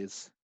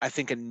stories. I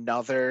think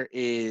another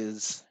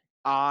is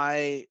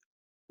I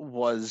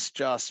was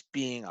just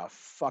being a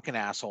fucking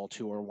asshole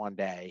to her one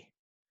day.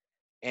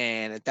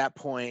 And at that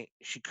point,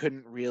 she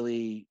couldn't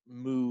really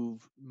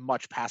move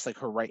much past like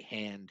her right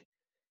hand.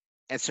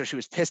 And so she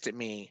was pissed at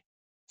me.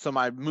 So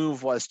my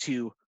move was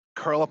to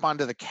curl up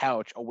onto the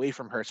couch away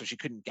from her so she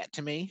couldn't get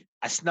to me.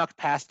 I snuck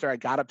past her. I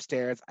got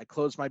upstairs. I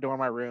closed my door in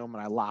my room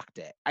and I locked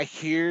it. I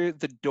hear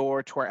the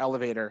door to our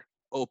elevator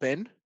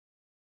open.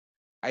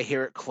 I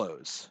hear it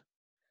close.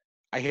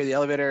 I hear the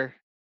elevator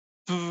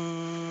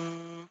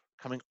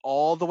coming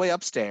all the way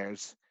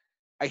upstairs.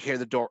 I hear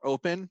the door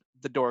open,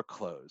 the door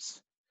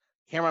close.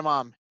 Hear my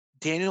mom,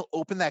 Daniel,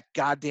 open that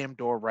goddamn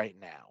door right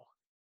now.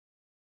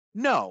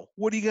 No,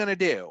 what are you going to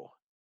do?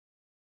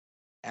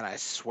 And I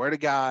swear to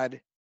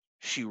God,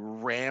 she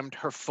rammed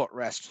her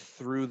footrest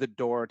through the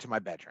door to my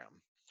bedroom,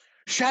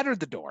 shattered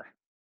the door.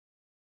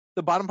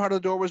 The bottom part of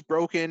the door was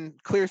broken,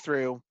 clear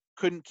through,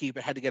 couldn't keep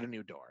it, had to get a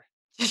new door.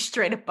 Just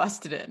straight up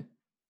busted in.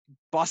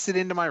 Busted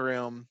into my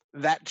room.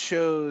 That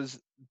shows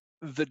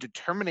the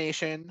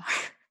determination,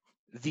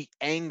 the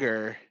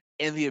anger,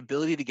 and the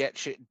ability to get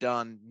shit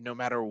done no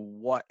matter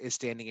what is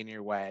standing in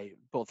your way,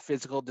 both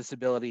physical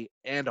disability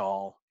and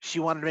all. She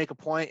wanted to make a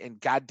point, and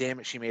god damn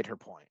it, she made her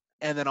point.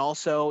 And then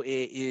also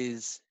it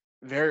is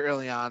very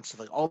early on, so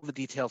like all the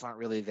details aren't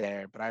really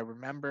there, but I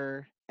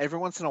remember every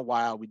once in a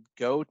while we'd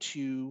go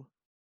to,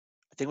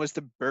 I think it was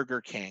the Burger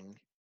King,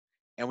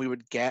 and we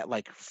would get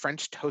like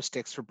French toast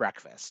sticks for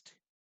breakfast.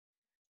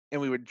 And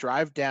we would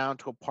drive down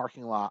to a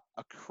parking lot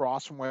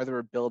across from where they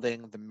were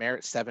building the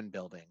Merit 7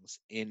 buildings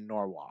in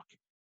Norwalk.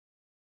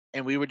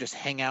 And we would just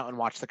hang out and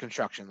watch the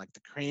construction, like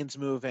the cranes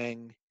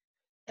moving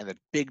and the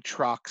big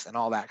trucks and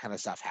all that kind of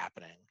stuff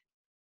happening.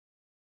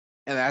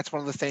 And that's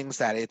one of the things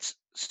that it's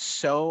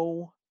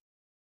so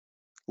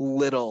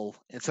little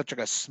and such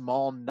like a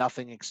small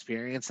nothing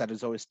experience that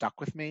has always stuck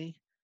with me,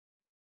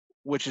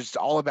 which is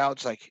all about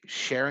just like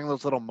sharing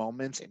those little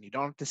moments, and you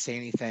don't have to say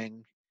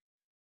anything.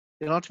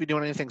 They don't have to be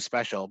doing anything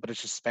special, but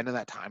it's just spending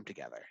that time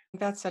together.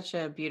 That's such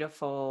a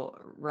beautiful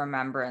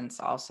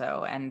remembrance,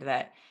 also, and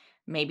that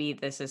maybe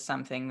this is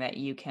something that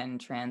you can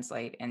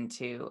translate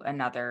into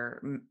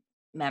another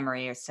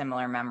memory, or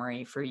similar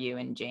memory for you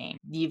and Jane.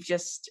 You've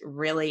just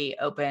really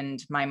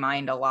opened my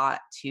mind a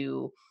lot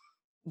to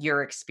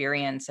your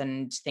experience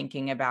and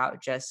thinking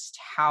about just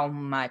how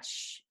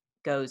much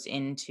goes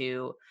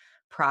into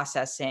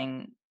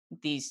processing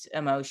these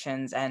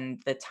emotions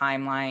and the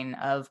timeline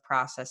of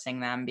processing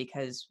them,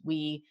 because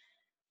we,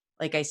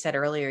 like I said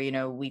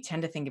earlier, we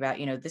tend to think about,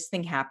 this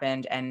thing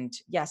happened, and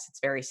yes, it's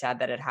very sad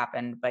that it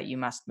happened, but you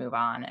must move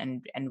on.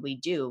 And we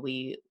do.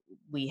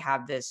 We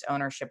have this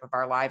ownership of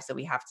our lives that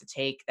we have to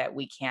take, that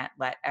we can't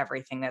let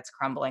everything that's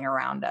crumbling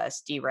around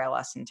us derail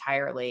us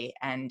entirely.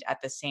 And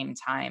at the same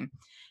time,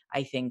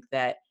 I think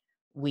that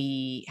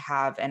we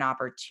have an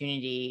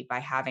opportunity by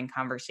having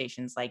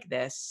conversations like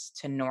this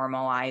to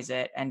normalize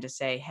it and to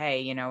say,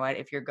 hey, you know what,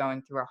 if you're going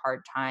through a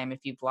hard time, if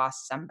you've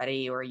lost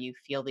somebody or you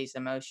feel these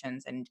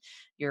emotions and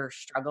you're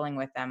struggling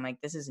with them, like,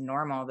 this is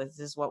normal. This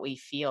is what we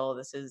feel.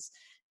 This is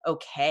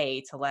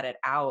okay to let it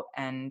out.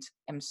 And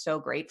I'm so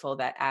grateful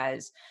that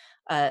as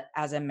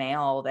a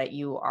male, that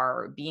you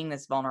are being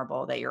this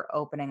vulnerable, that you're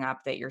opening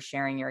up, that you're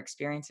sharing your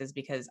experiences,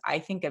 because I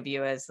think of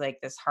you as like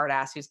this hard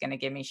ass who's going to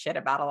give me shit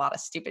about a lot of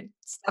stupid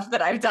stuff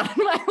that I've done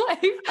in my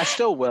life. I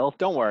still will.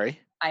 Don't worry.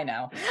 I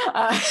know.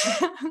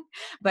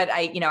 But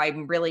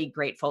I'm really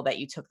grateful that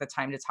you took the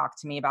time to talk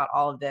to me about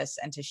all of this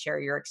and to share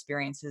your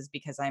experiences,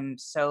 because I'm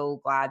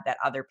so glad that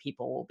other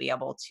people will be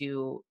able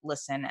to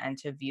listen and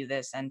to view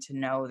this and to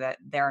know that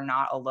they're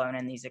not alone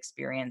in these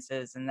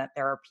experiences, and that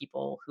there are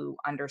people who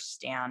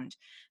understand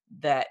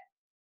that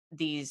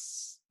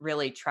these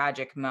really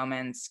tragic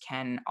moments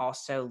can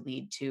also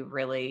lead to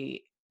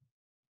really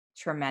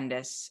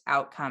tremendous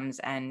outcomes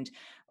and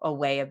a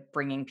way of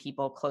bringing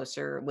people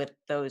closer with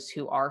those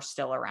who are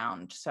still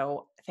around.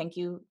 So thank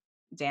you,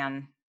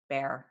 Dan,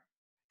 Bear,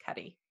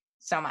 Cuddy,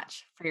 so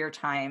much for your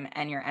time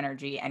and your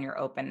energy and your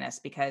openness,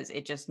 because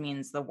it just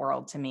means the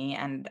world to me.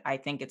 And I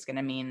think it's going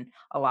to mean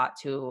a lot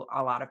to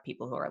a lot of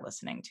people who are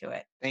listening to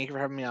it. Thank you for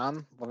having me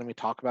on, letting me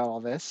talk about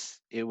all this.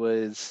 It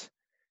was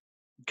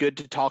good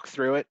to talk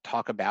through it,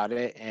 talk about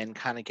it, and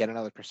kind of get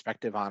another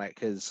perspective on it,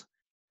 because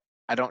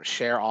I don't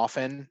share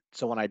often.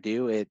 So when I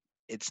do,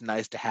 it's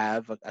nice to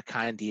have a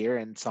kind ear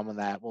and someone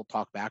that will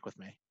talk back with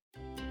me.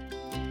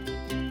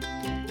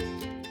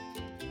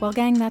 Well,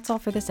 gang, that's all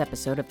for this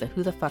episode of the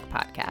Who the Fuck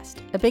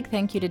podcast. A big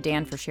thank you to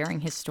Dan for sharing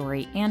his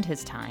story and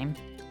his time.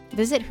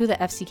 Visit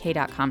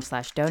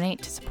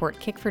whothefck.com/donate to support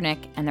Kick for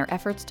Nick and their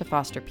efforts to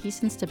foster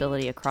peace and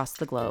stability across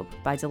the globe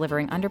by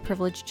delivering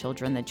underprivileged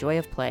children the joy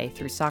of play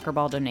through soccer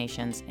ball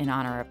donations in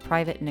honor of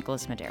Private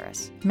Nicholas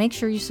Medeiros. Make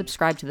sure you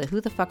subscribe to the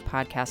Who the Fuck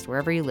podcast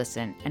wherever you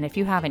listen, and if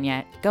you haven't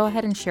yet, go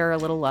ahead and share a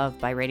little love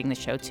by rating the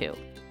show too.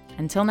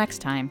 Until next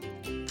time.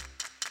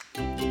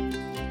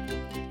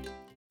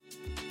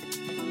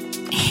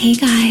 Hey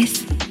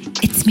guys,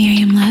 it's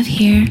Miriam Love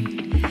here,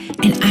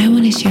 and I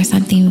want to share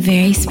something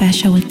very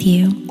special with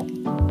you.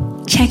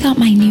 Check out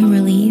my new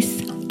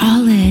release,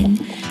 All In,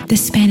 the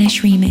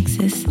Spanish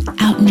remixes,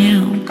 out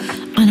now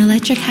on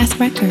Electric House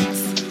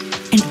Records.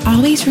 And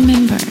always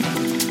remember,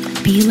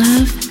 be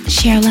love,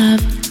 share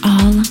love,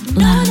 all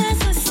love.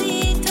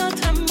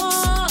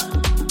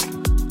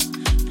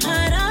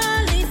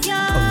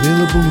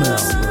 Available now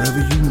wherever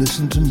you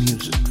listen to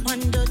music.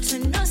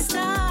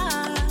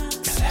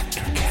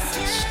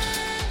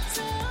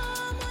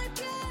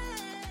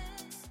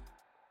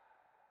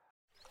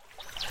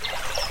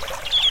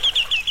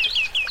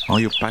 Are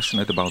you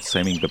passionate about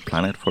saving the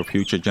planet for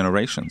future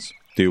generations?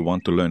 Do you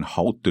want to learn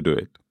how to do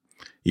it?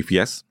 If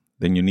yes,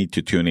 then you need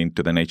to tune in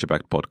to the Nature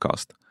Backed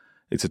podcast.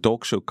 It's a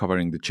talk show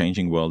covering the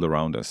changing world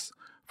around us,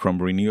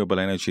 from renewable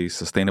energy,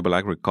 sustainable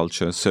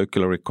agriculture,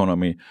 circular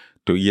economy,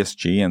 to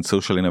ESG and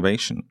social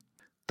innovation.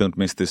 Don't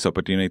miss this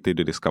opportunity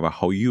to discover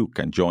how you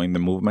can join the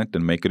movement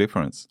and make a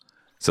difference.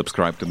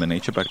 Subscribe to the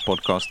Nature Backed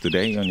podcast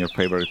today on your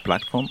favorite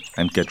platform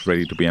and get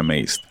ready to be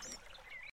amazed.